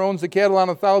Father owns the cattle on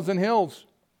 1,000 hills.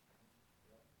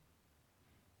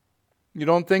 You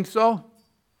don't think so?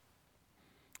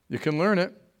 You can learn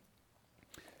it.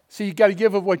 See, you got to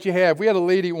give of what you have. We had a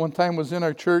lady one time was in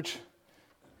our church.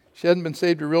 She hadn't been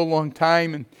saved a real long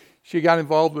time, and she got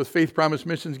involved with Faith Promise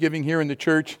Missions giving here in the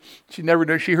church. She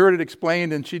heard it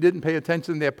explained, and she didn't pay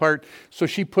attention to that part. So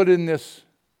she put in this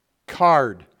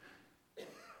card,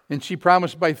 and she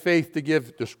promised by faith to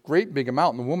give this great big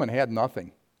amount, and the woman had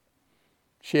nothing.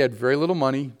 She had very little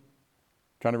money,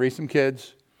 trying to raise some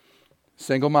kids,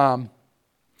 single mom.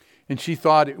 And she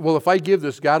thought, well, if I give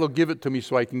this, God will give it to me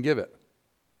so I can give it.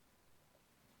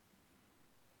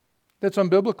 That's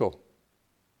unbiblical.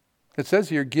 It says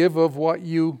here, give of what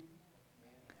you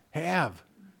have.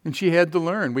 And she had to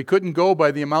learn. We couldn't go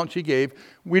by the amount she gave.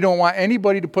 We don't want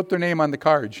anybody to put their name on the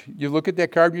card. You look at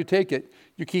that card, you take it.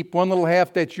 You keep one little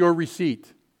half, that's your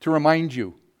receipt. to remind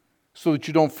you so that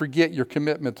you don't forget your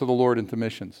commitment to the Lord and to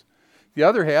missions. The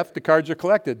other half, the cards are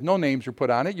collected. No names are put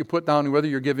on it. You put down whether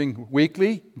you're giving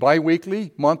weekly,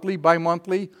 bi-weekly, monthly,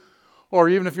 bi-monthly, or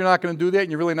even if you're not going to do that and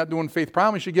you're really not doing faith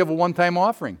promise, you give a one-time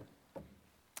offering.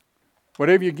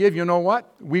 Whatever you give, you know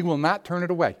what? We will not turn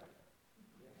it away.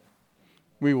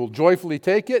 We will joyfully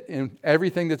take it, and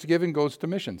everything that's given goes to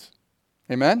missions.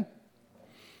 Amen?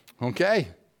 Okay.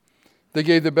 They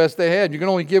gave the best they had. You can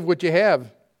only give what you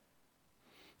have.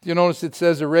 You notice it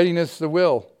says a readiness to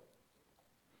will.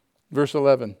 Verse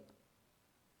 11.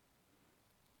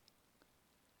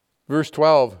 Verse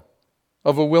 12.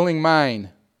 Of a willing mind.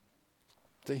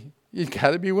 See, you've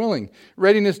got to be willing.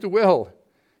 Readiness to will.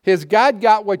 Has God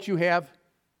got what you have?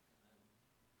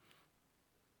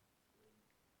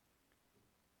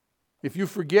 If you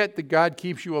forget that God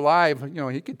keeps you alive,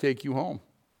 He could take you home.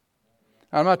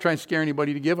 I'm not trying to scare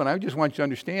anybody to give it. I just want you to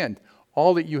understand,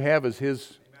 all that you have is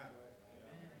His.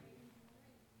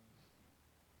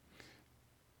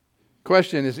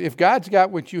 Question is, if God's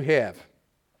got what you have,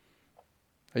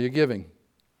 are you giving?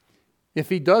 If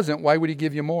He doesn't, why would He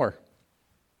give you more?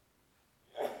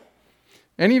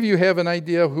 Any of you have an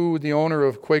idea who the owner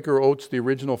of Quaker Oats, the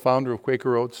original founder of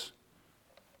Quaker Oats?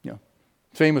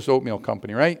 Famous oatmeal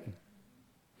company, right?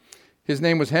 His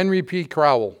name was Henry P.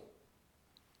 Crowell.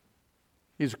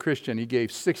 He's a Christian. He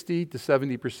gave 60 to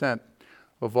 70%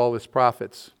 of all his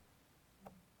profits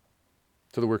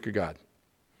to the work of God.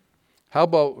 How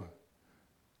about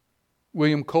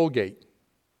William Colgate?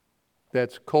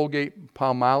 That's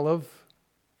Colgate-Palmolive,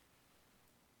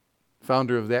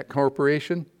 founder of that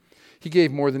corporation. He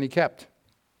gave more than he kept.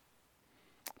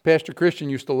 Pastor Christian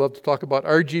used to love to talk about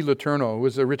R.G. Letourneau, who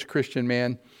was a rich Christian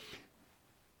man,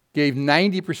 gave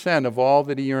 90% of all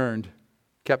that he earned,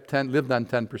 lived on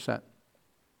 10%.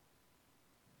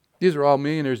 These are all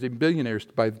millionaires, they're billionaires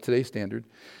by today's standard.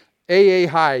 A.A.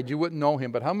 Hyde, you wouldn't know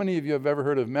him, but how many of you have ever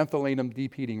heard of mentholatum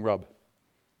deep heating rub?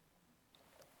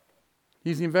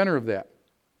 He's the inventor of that.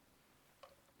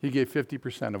 He gave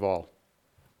 50% of all.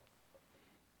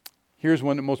 Here's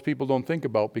one that most people don't think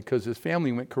about because his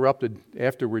family went corrupted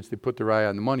afterwards. They put their eye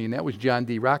on the money, and that was John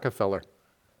D. Rockefeller.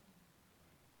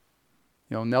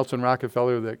 Nelson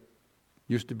Rockefeller, that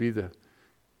used to be the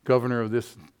governor of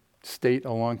this state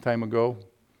a long time ago,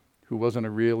 who wasn't a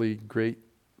really great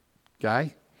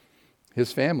guy.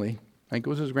 His family, I think it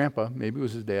was his grandpa, maybe it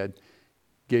was his dad,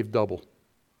 gave double.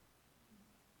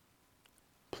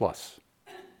 Plus.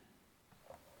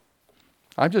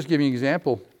 I'm just giving you an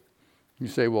example. You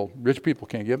say, well, rich people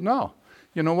can't give. No.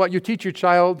 You know what? You teach your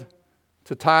child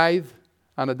to tithe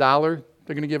on $1,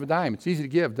 they're going to give a dime. It's easy to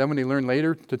give. Then when they learn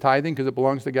later to tithing because it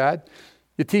belongs to God,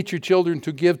 you teach your children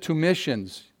to give to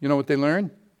missions. You know what they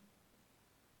learn?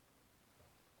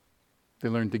 They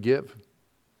learn to give.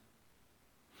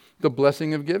 The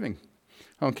blessing of giving.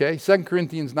 Okay, 2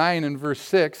 Corinthians 9 and verse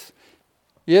 6,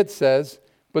 it says,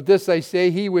 but this I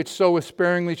say, he which soweth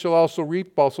sparingly shall also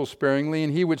reap also sparingly,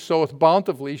 and he which soweth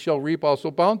bountifully shall reap also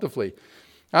bountifully.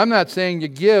 I'm not saying you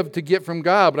give to get from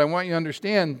God, but I want you to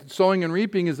understand sowing and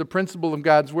reaping is the principle of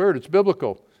God's word. It's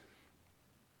biblical.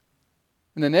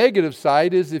 And the negative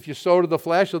side is if you sow to the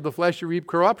flesh, of the flesh you reap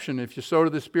corruption. If you sow to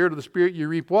the Spirit, of the Spirit you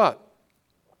reap what?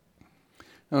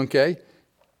 Okay?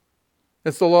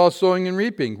 It's the law of sowing and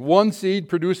reaping. One seed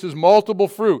produces multiple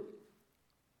fruit.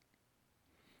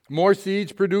 More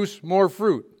seeds produce more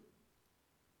fruit.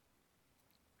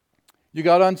 You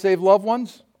got unsaved loved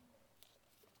ones?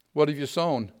 What have you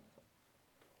sown?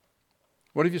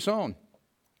 What have you sown?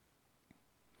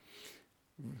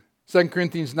 2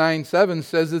 Corinthians 9:7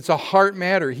 says it's a heart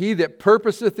matter. He that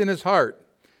purposeth in his heart,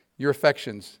 your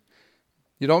affections.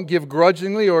 You don't give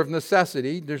grudgingly or of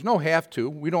necessity. There's no have to.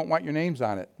 We don't want your names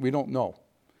on it. We don't know.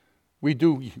 We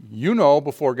do. You know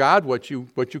before God what you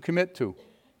commit to.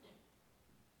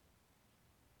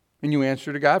 And you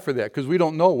answer to God for that because we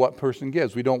don't know what person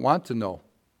gives. We don't want to know.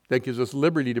 That gives us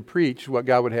liberty to preach what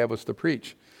God would have us to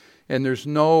preach. And there's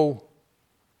no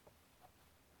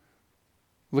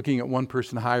looking at one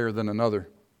person higher than another.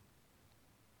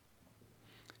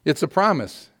 It's a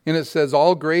promise. And it says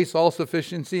all grace, all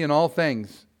sufficiency in all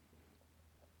things.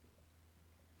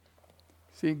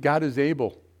 See, God is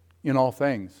able in all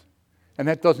things. And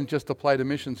that doesn't just apply to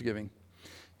missions giving.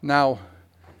 Now,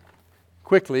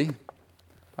 quickly,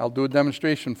 I'll do a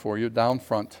demonstration for you down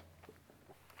front.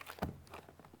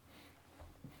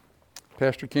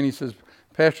 Pastor Kinney says,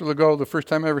 Pastor Lagoe, the first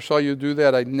time I ever saw you do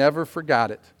that, I never forgot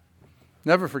it.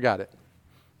 Never forgot it.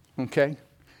 Okay?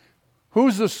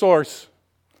 Who's the source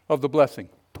of the blessing?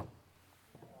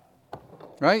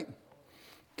 Right?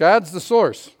 God's the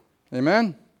source.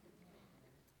 Amen?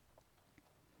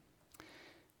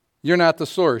 You're not the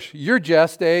source. You're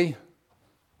just a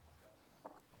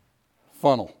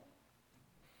funnel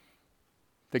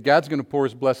that God's going to pour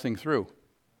His blessing through.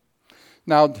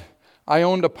 Now, I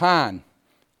owned a pond.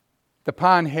 The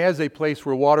pond has a place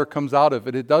where water comes out of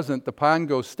it. It doesn't. The pond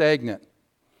goes stagnant.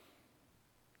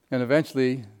 And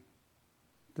eventually,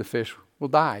 the fish will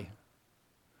die.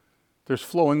 There's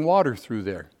flowing water through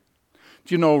there.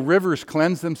 Do you know rivers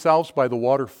cleanse themselves by the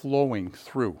water flowing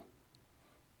through?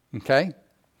 Okay?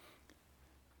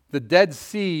 The Dead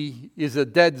Sea is a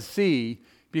Dead Sea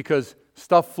because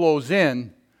stuff flows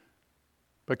in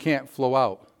but can't flow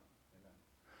out.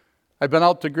 I've been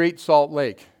out to Great Salt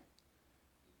Lake.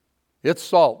 It's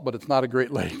salt, but it's not a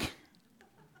great lake.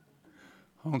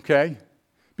 Okay?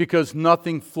 Because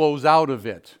nothing flows out of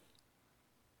it.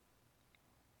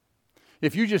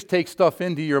 If you just take stuff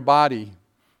into your body,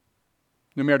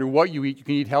 no matter what you eat, you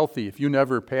can eat healthy. If you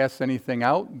never pass anything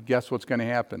out, guess what's going to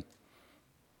happen?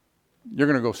 You're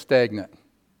going to go stagnant.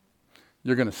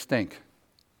 You're going to stink.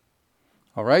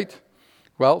 All right?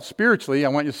 Well, spiritually, I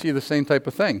want you to see the same type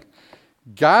of thing.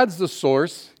 God's the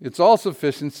source. It's all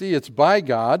sufficiency. It's by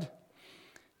God.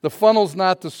 The funnel's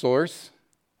not the source.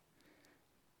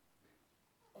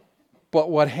 But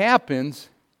what happens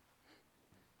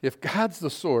if God's the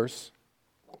source?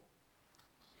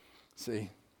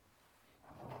 See?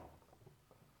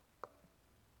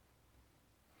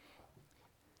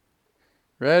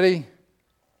 Ready?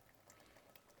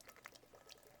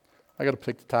 I got to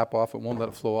take the top off. It won't let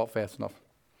it flow out fast enough.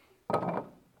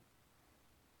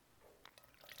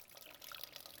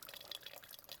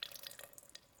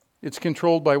 It's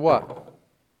controlled by what?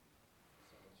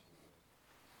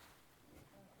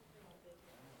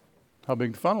 How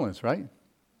big the funnel is, right?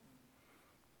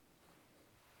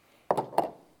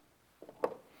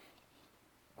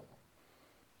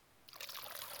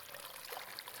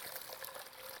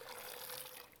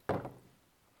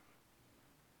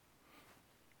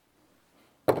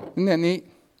 Isn't that neat?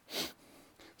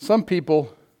 Some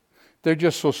people, they're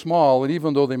just so small, and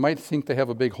even though they might think they have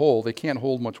a big hole, they can't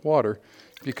hold much water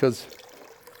because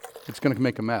it's going to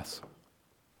make a mess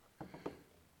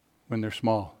when they're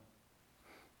small.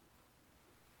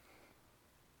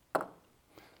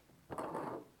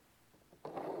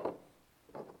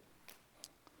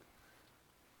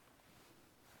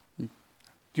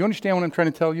 Do you understand what I'm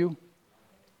trying to tell you?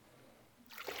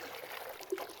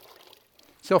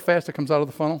 See how fast it comes out of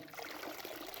the funnel?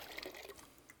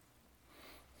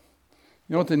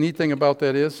 You know what the neat thing about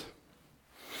that is?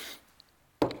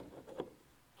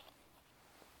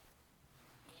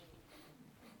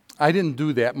 I didn't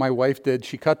do that. My wife did.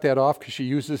 She cut that off because she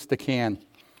uses the can.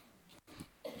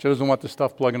 She doesn't want the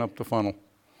stuff plugging up the funnel.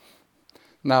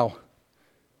 Now,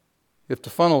 if the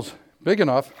funnel's big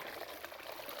enough,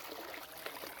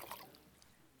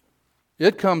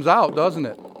 it comes out, doesn't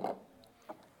it?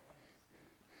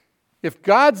 If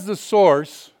God's the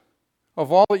source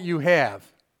of all that you have,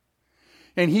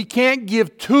 and He can't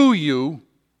give to you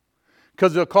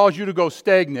because it'll cause you to go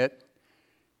stagnant,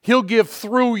 He'll give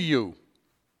through you.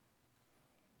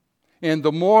 And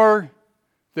the more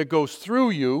that goes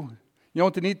through you, you know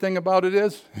what the neat thing about it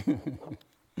is?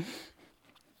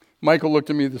 Michael looked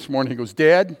at me this morning. He goes,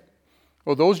 Dad,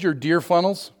 are those your deer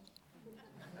funnels?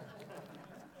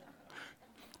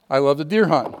 I love to deer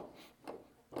hunt.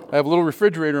 I have a little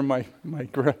refrigerator in my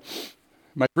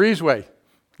breezeway.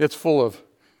 It's full of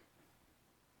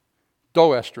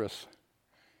doe estrus,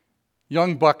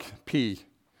 young buck pea,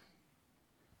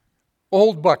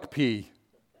 old buck pea.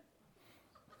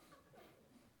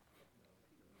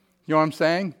 You know what I'm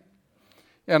saying?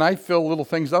 And I fill little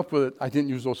things up with it. I didn't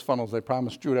use those funnels. I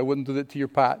promised Jude I wouldn't do that to your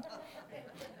pot.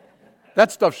 That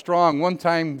stuff's strong. One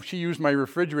time she used my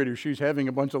refrigerator. She was having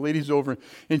a bunch of ladies over,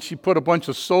 and she put a bunch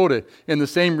of soda in the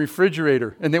same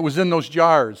refrigerator, and it was in those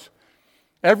jars.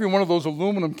 Every one of those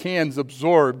aluminum cans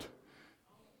absorbed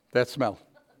that smell.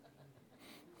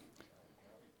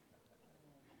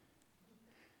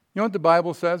 You know what the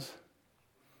Bible says?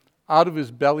 Out of his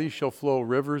belly shall flow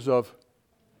rivers of...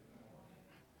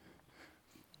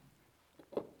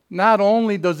 Not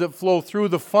only does it flow through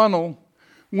the funnel,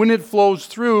 when it flows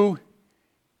through,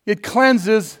 it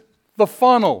cleanses the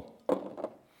funnel.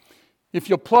 If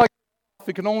you plug it off,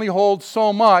 it can only hold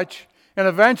so much, and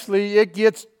eventually it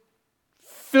gets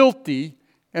filthy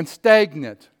and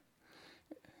stagnant.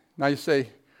 Now you say,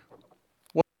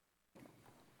 what?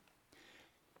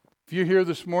 If you're here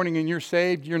this morning and you're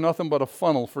saved, you're nothing but a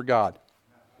funnel for God.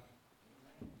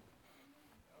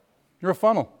 You're a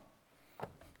funnel.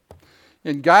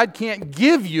 And God can't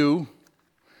give you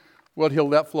what He'll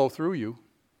let flow through you.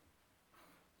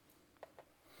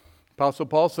 Apostle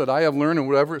Paul said, I have learned in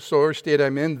whatever sore state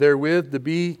I'm in, therewith to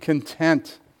be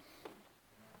content.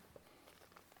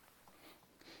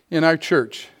 In our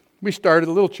church, we started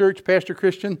a little church, Pastor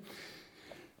Christian,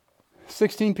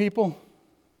 16 people,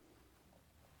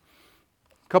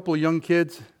 a couple of young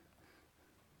kids,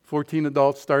 14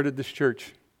 adults started this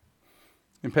church.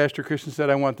 And Pastor Christian said,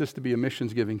 I want this to be a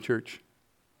missions-giving church.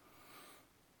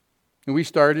 And we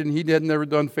started, and he had never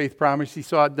done Faith Promise. He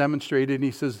saw it demonstrated, and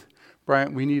he says,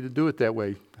 Bryant, we need to do it that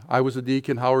way. I was a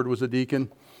deacon. Howard was a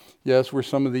deacon. Yes, we're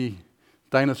some of the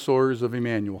dinosaurs of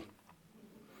Emmanuel.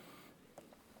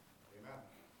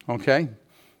 Amen. Okay?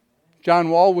 John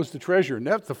Wall was the treasurer, and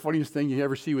that's the funniest thing you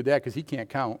ever see with that, because he can't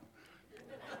count.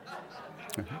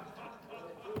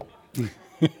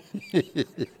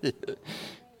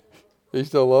 They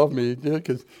still love me,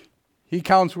 because he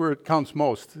counts where it counts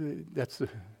most. That's the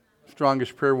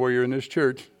strongest prayer warrior in this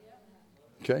church.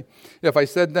 Okay? If I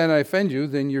said that and I offend you,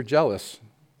 then you're jealous.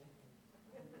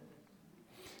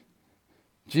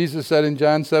 Jesus said in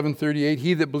John 7:38,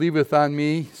 He that believeth on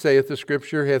me, saith the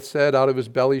Scripture, hath said, out of his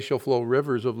belly shall flow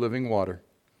rivers of living water.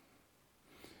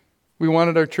 We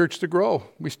wanted our church to grow.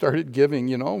 We started giving,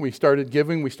 We started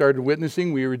giving. We started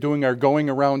witnessing. We were doing our going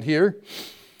around here.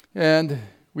 And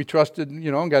we trusted,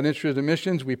 got interested in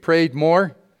missions. We prayed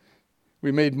more.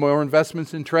 We made more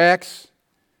investments in tracts.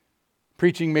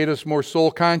 Preaching made us more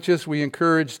soul conscious. We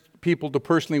encouraged people to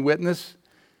personally witness.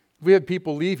 We had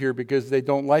people leave here because they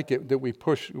don't like it that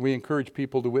we encourage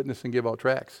people to witness and give out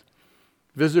tracts.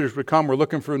 Visitors would come, we're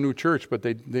looking for a new church, but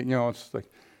they it's like,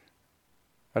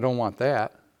 I don't want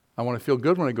that. I want to feel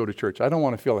good when I go to church. I don't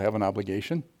want to feel I have an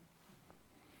obligation.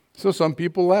 So some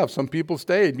people left, some people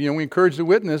stayed. We encouraged the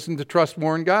witness and to trust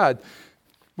more in God.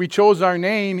 We chose our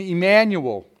name,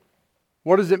 Emmanuel.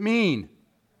 What does it mean?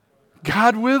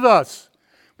 God with us.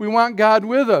 We want God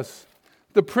with us.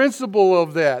 The principle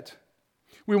of that.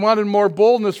 We wanted more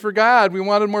boldness for God. We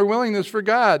wanted more willingness for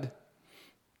God.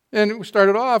 And we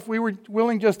started off, we were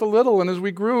willing just a little. And as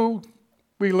we grew,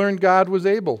 we learned God was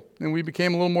able. And we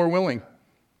became a little more willing.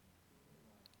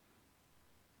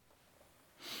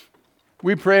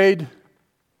 We prayed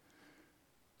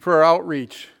for our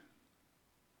outreach.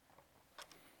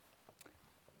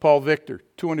 Paul Victor,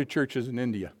 200 churches in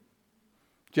India.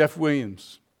 Jeff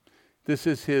Williams, this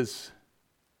is his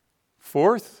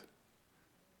fourth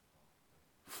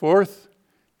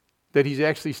that he's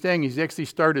actually staying. He's actually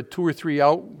started 2 or 3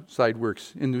 outside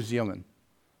works in New Zealand.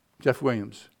 Jeff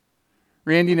Williams.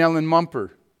 Randy and Ellen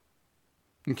Mumper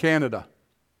in Canada.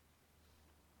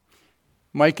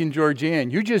 Mike and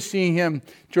Georgianne. You just see him.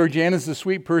 Georgianne is the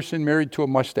sweet person married to a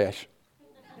mustache.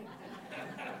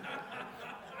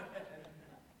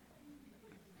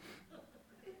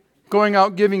 Going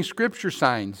out giving scripture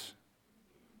signs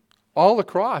all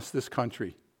across this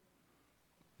country.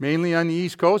 Mainly on the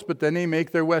East Coast, but then they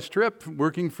make their West trip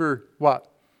working for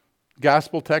what?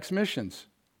 Gospel Text Missions.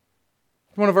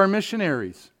 One of our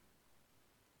missionaries.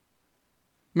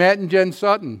 Matt and Jen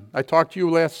Sutton. I talked to you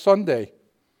last Sunday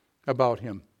about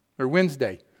him, or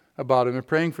Wednesday about him, and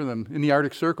praying for them in the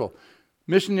Arctic Circle.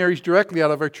 Missionaries directly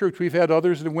out of our church. We've had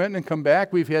others that went and come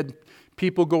back. We've had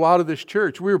people go out of this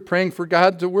church. We were praying for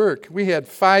God to work. We had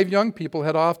 5 young people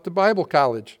head off to Bible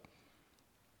college.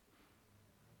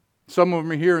 Some of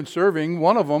them are here and serving.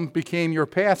 One of them became your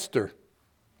pastor.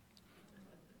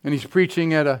 And he's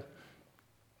preaching at a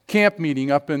camp meeting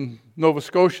up in Nova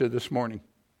Scotia this morning.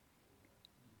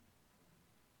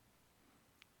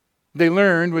 They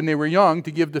learned when they were young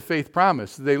to give the faith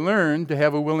promise. They learned to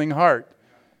have a willing heart.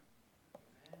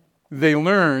 They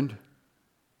learned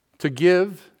to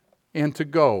give and to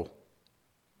go.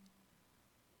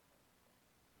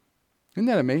 Isn't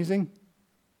that amazing?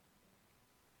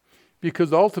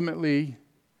 Because ultimately,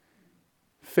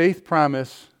 faith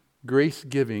promise, grace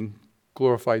giving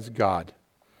glorifies God.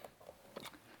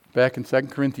 Back in 2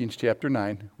 Corinthians chapter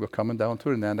 9, we're coming down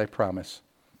to an end, I promise.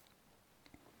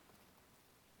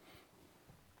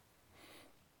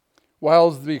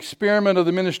 While the experiment of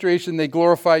the ministration, they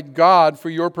glorified God for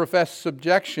your professed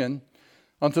subjection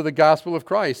unto the gospel of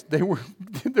Christ. They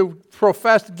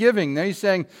professed giving. Now he's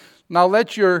saying, now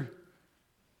let your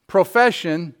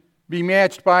profession be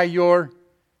matched by your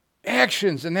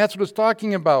actions. And that's what it's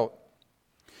talking about.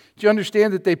 Do you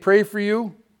understand that they pray for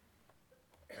you?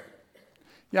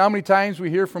 You know how many times we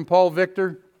hear from Paul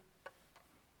Victor?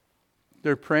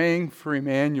 They're praying for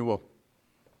Emmanuel.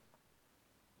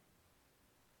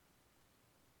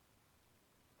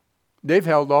 They've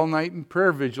held all night in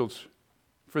prayer vigils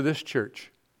for this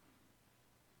church.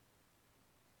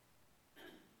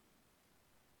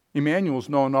 Emmanuel's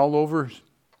known all over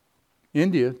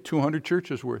India, 200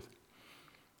 churches worth.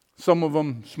 Some of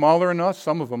them smaller than us,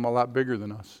 some of them a lot bigger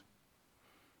than us.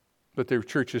 But their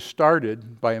churches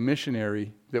started by a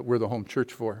missionary that we're the home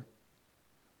church for.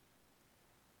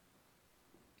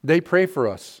 They pray for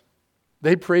us.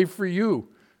 They pray for you.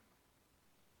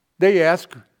 They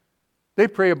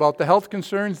pray about the health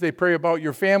concerns. They pray about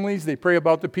your families. They pray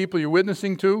about the people you're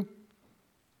witnessing to.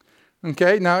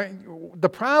 Okay, now the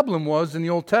problem was in the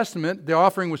Old Testament, the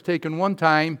offering was taken one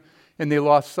time and they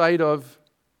lost sight of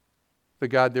the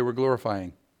God they were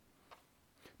glorifying.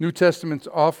 New Testament's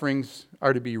offerings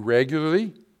are to be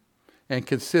regularly and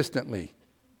consistently.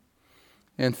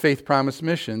 And faith promise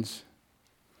missions.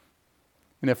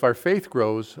 And if our faith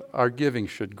grows, our giving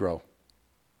should grow.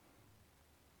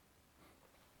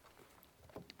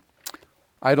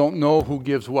 I don't know who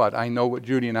gives what. I know what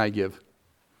Judy and I give.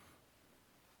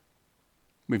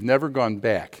 We've never gone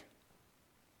back.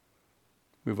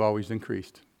 We've always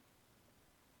increased.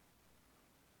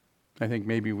 I think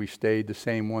maybe we stayed the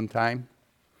same one time.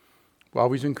 We've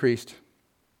always increased.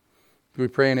 We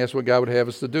pray and ask what God would have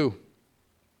us to do.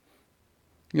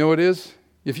 You know what it is?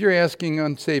 If you're asking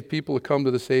unsaved people to come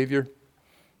to the Savior,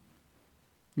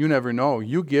 you never know.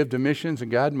 You give to missions and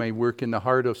God may work in the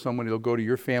heart of someone who'll go to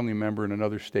your family member in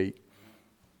another state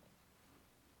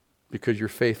because you're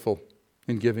faithful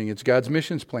in giving. It's God's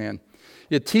missions plan.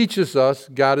 It teaches us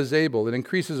God is able. It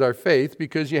increases our faith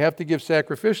because you have to give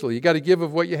sacrificially. You got to give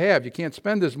of what you have. You can't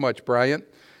spend as much, Bryant,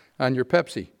 on your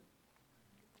Pepsi.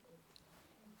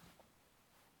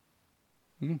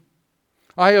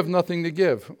 I have nothing to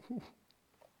give.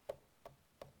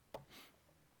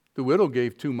 The widow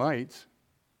gave 2 mites.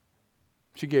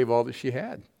 She gave all that she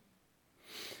had.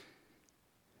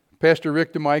 Pastor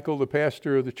Rick DeMichael, the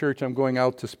pastor of the church I'm going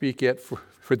out to speak at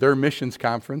for their missions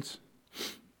conference,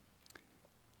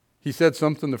 he said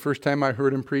something the first time I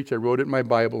heard him preach. I wrote it in my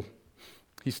Bible.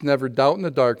 He's never doubt in the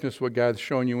darkness what God's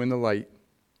shown you in the light.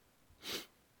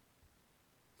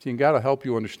 See, God will help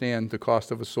you understand the cost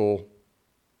of a soul.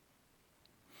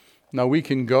 Now we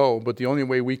can go, but the only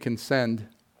way we can send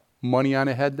money on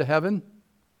ahead to heaven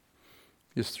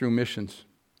is through missions.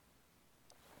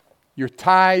 Your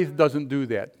tithe doesn't do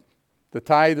that. The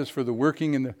tithe is for the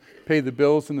working and the pay the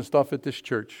bills and the stuff at this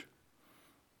church.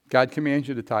 God commands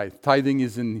you to tithe. Tithing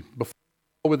is in before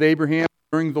with Abraham,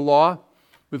 during the law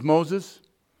with Moses.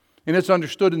 And it's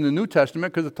understood in the New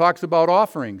Testament because it talks about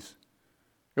offerings.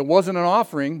 It wasn't an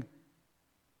offering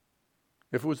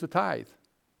if it was the tithe.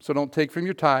 So don't take from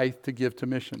your tithe to give to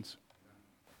missions.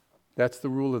 That's the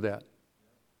rule of that.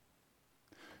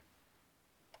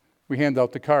 We hand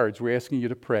out the cards. We're asking you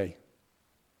to pray.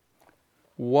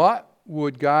 What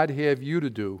would God have you to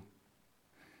do?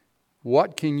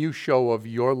 What can you show of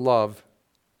your love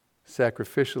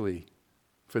sacrificially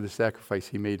for the sacrifice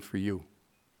He made for you?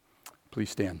 Please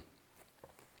stand.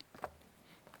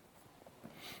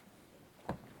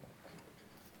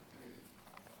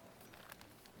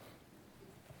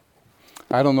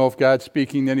 I don't know if God's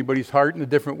speaking to anybody's heart in a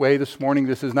different way this morning.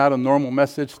 This is not a normal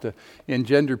message to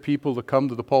engender people to come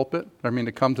to the pulpit.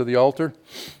 To come to the altar.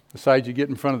 Besides, you get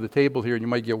in front of the table here and you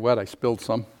might get wet. I spilled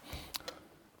some.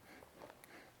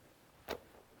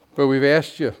 But we've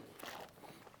asked you.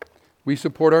 We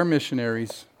support our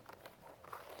missionaries.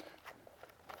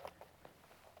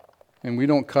 And we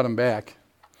don't cut them back.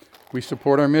 We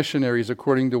support our missionaries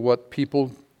according to what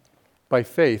people, by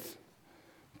faith,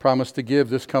 promise to give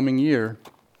this coming year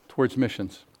towards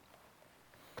missions.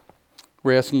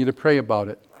 We're asking you to pray about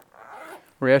it.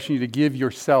 We're asking you to give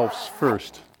yourselves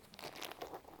first.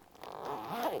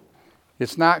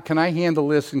 It's not, can I handle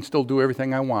this and still do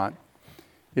everything I want?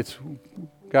 It's,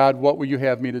 God, what will you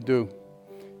have me to do?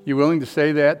 You willing to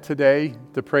say that today,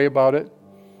 to pray about it?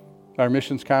 Our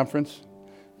missions conference?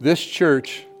 This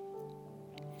church,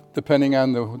 depending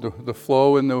on the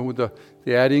flow and the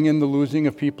adding and the losing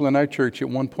of people in our church, at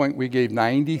one point we gave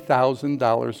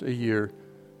 $90,000 a year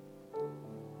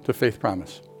to Faith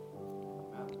Promise.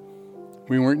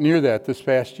 We weren't near that this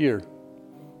past year.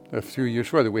 A few years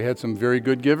further, we had some very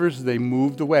good givers. They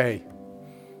moved away.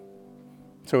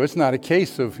 So it's not a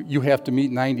case of you have to meet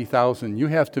 90,000. You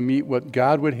have to meet what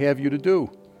God would have you to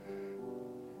do.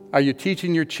 Are you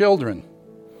teaching your children?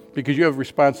 Because you have a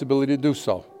responsibility to do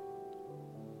so.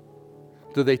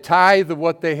 Do they tithe of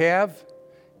what they have?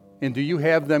 And do you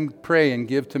have them pray and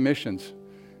give to missions?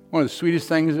 One of the sweetest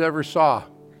things I ever saw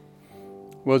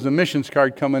was a missions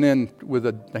card coming in with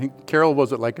I think, Carol,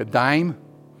 was it like a dime?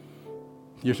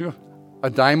 Years ago? A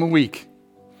dime a week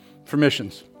for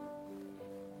missions.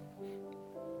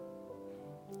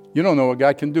 You don't know what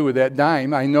God can do with that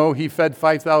dime. I know He fed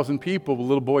 5,000 people with a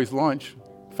little boy's lunch,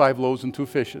 5 loaves and 2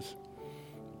 fishes.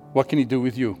 What can He do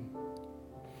with you?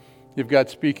 You've got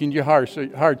speaking to your hearts.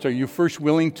 Are you first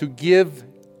willing to give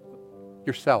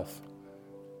yourself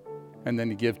and then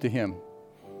to give to Him?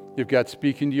 You've got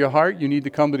speaking to your heart. You need to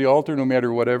come to the altar no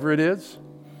matter whatever it is.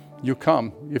 You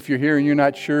come. If you're here and you're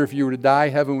not sure if you were to die,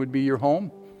 heaven would be your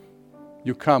home.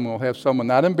 You come. We'll have someone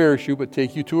not embarrass you, but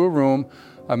take you to a room,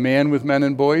 a man with men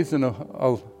and boys and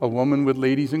a woman with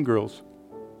ladies and girls.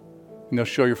 And they'll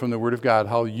show you from the Word of God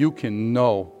how you can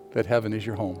know that heaven is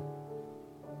your home.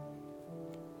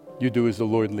 You do as the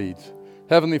Lord leads.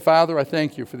 Heavenly Father, I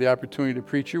thank you for the opportunity to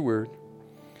preach your word.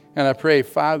 And I pray,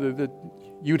 Father, that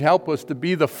you'd help us to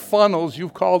be the funnels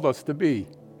you've called us to be.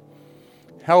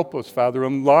 Help us, Father,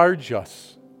 enlarge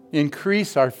us,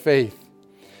 increase our faith.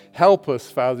 Help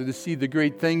us, Father, to see the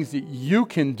great things that you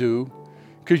can do,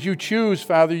 because you choose,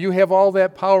 Father, you have all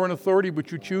that power and authority,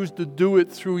 but you choose to do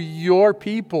it through your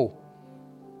people.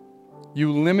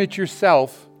 You limit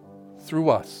yourself through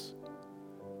us.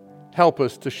 Help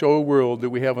us to show a world that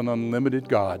we have an unlimited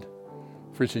God.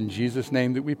 For it's in Jesus'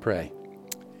 name that we pray.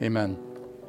 Amen.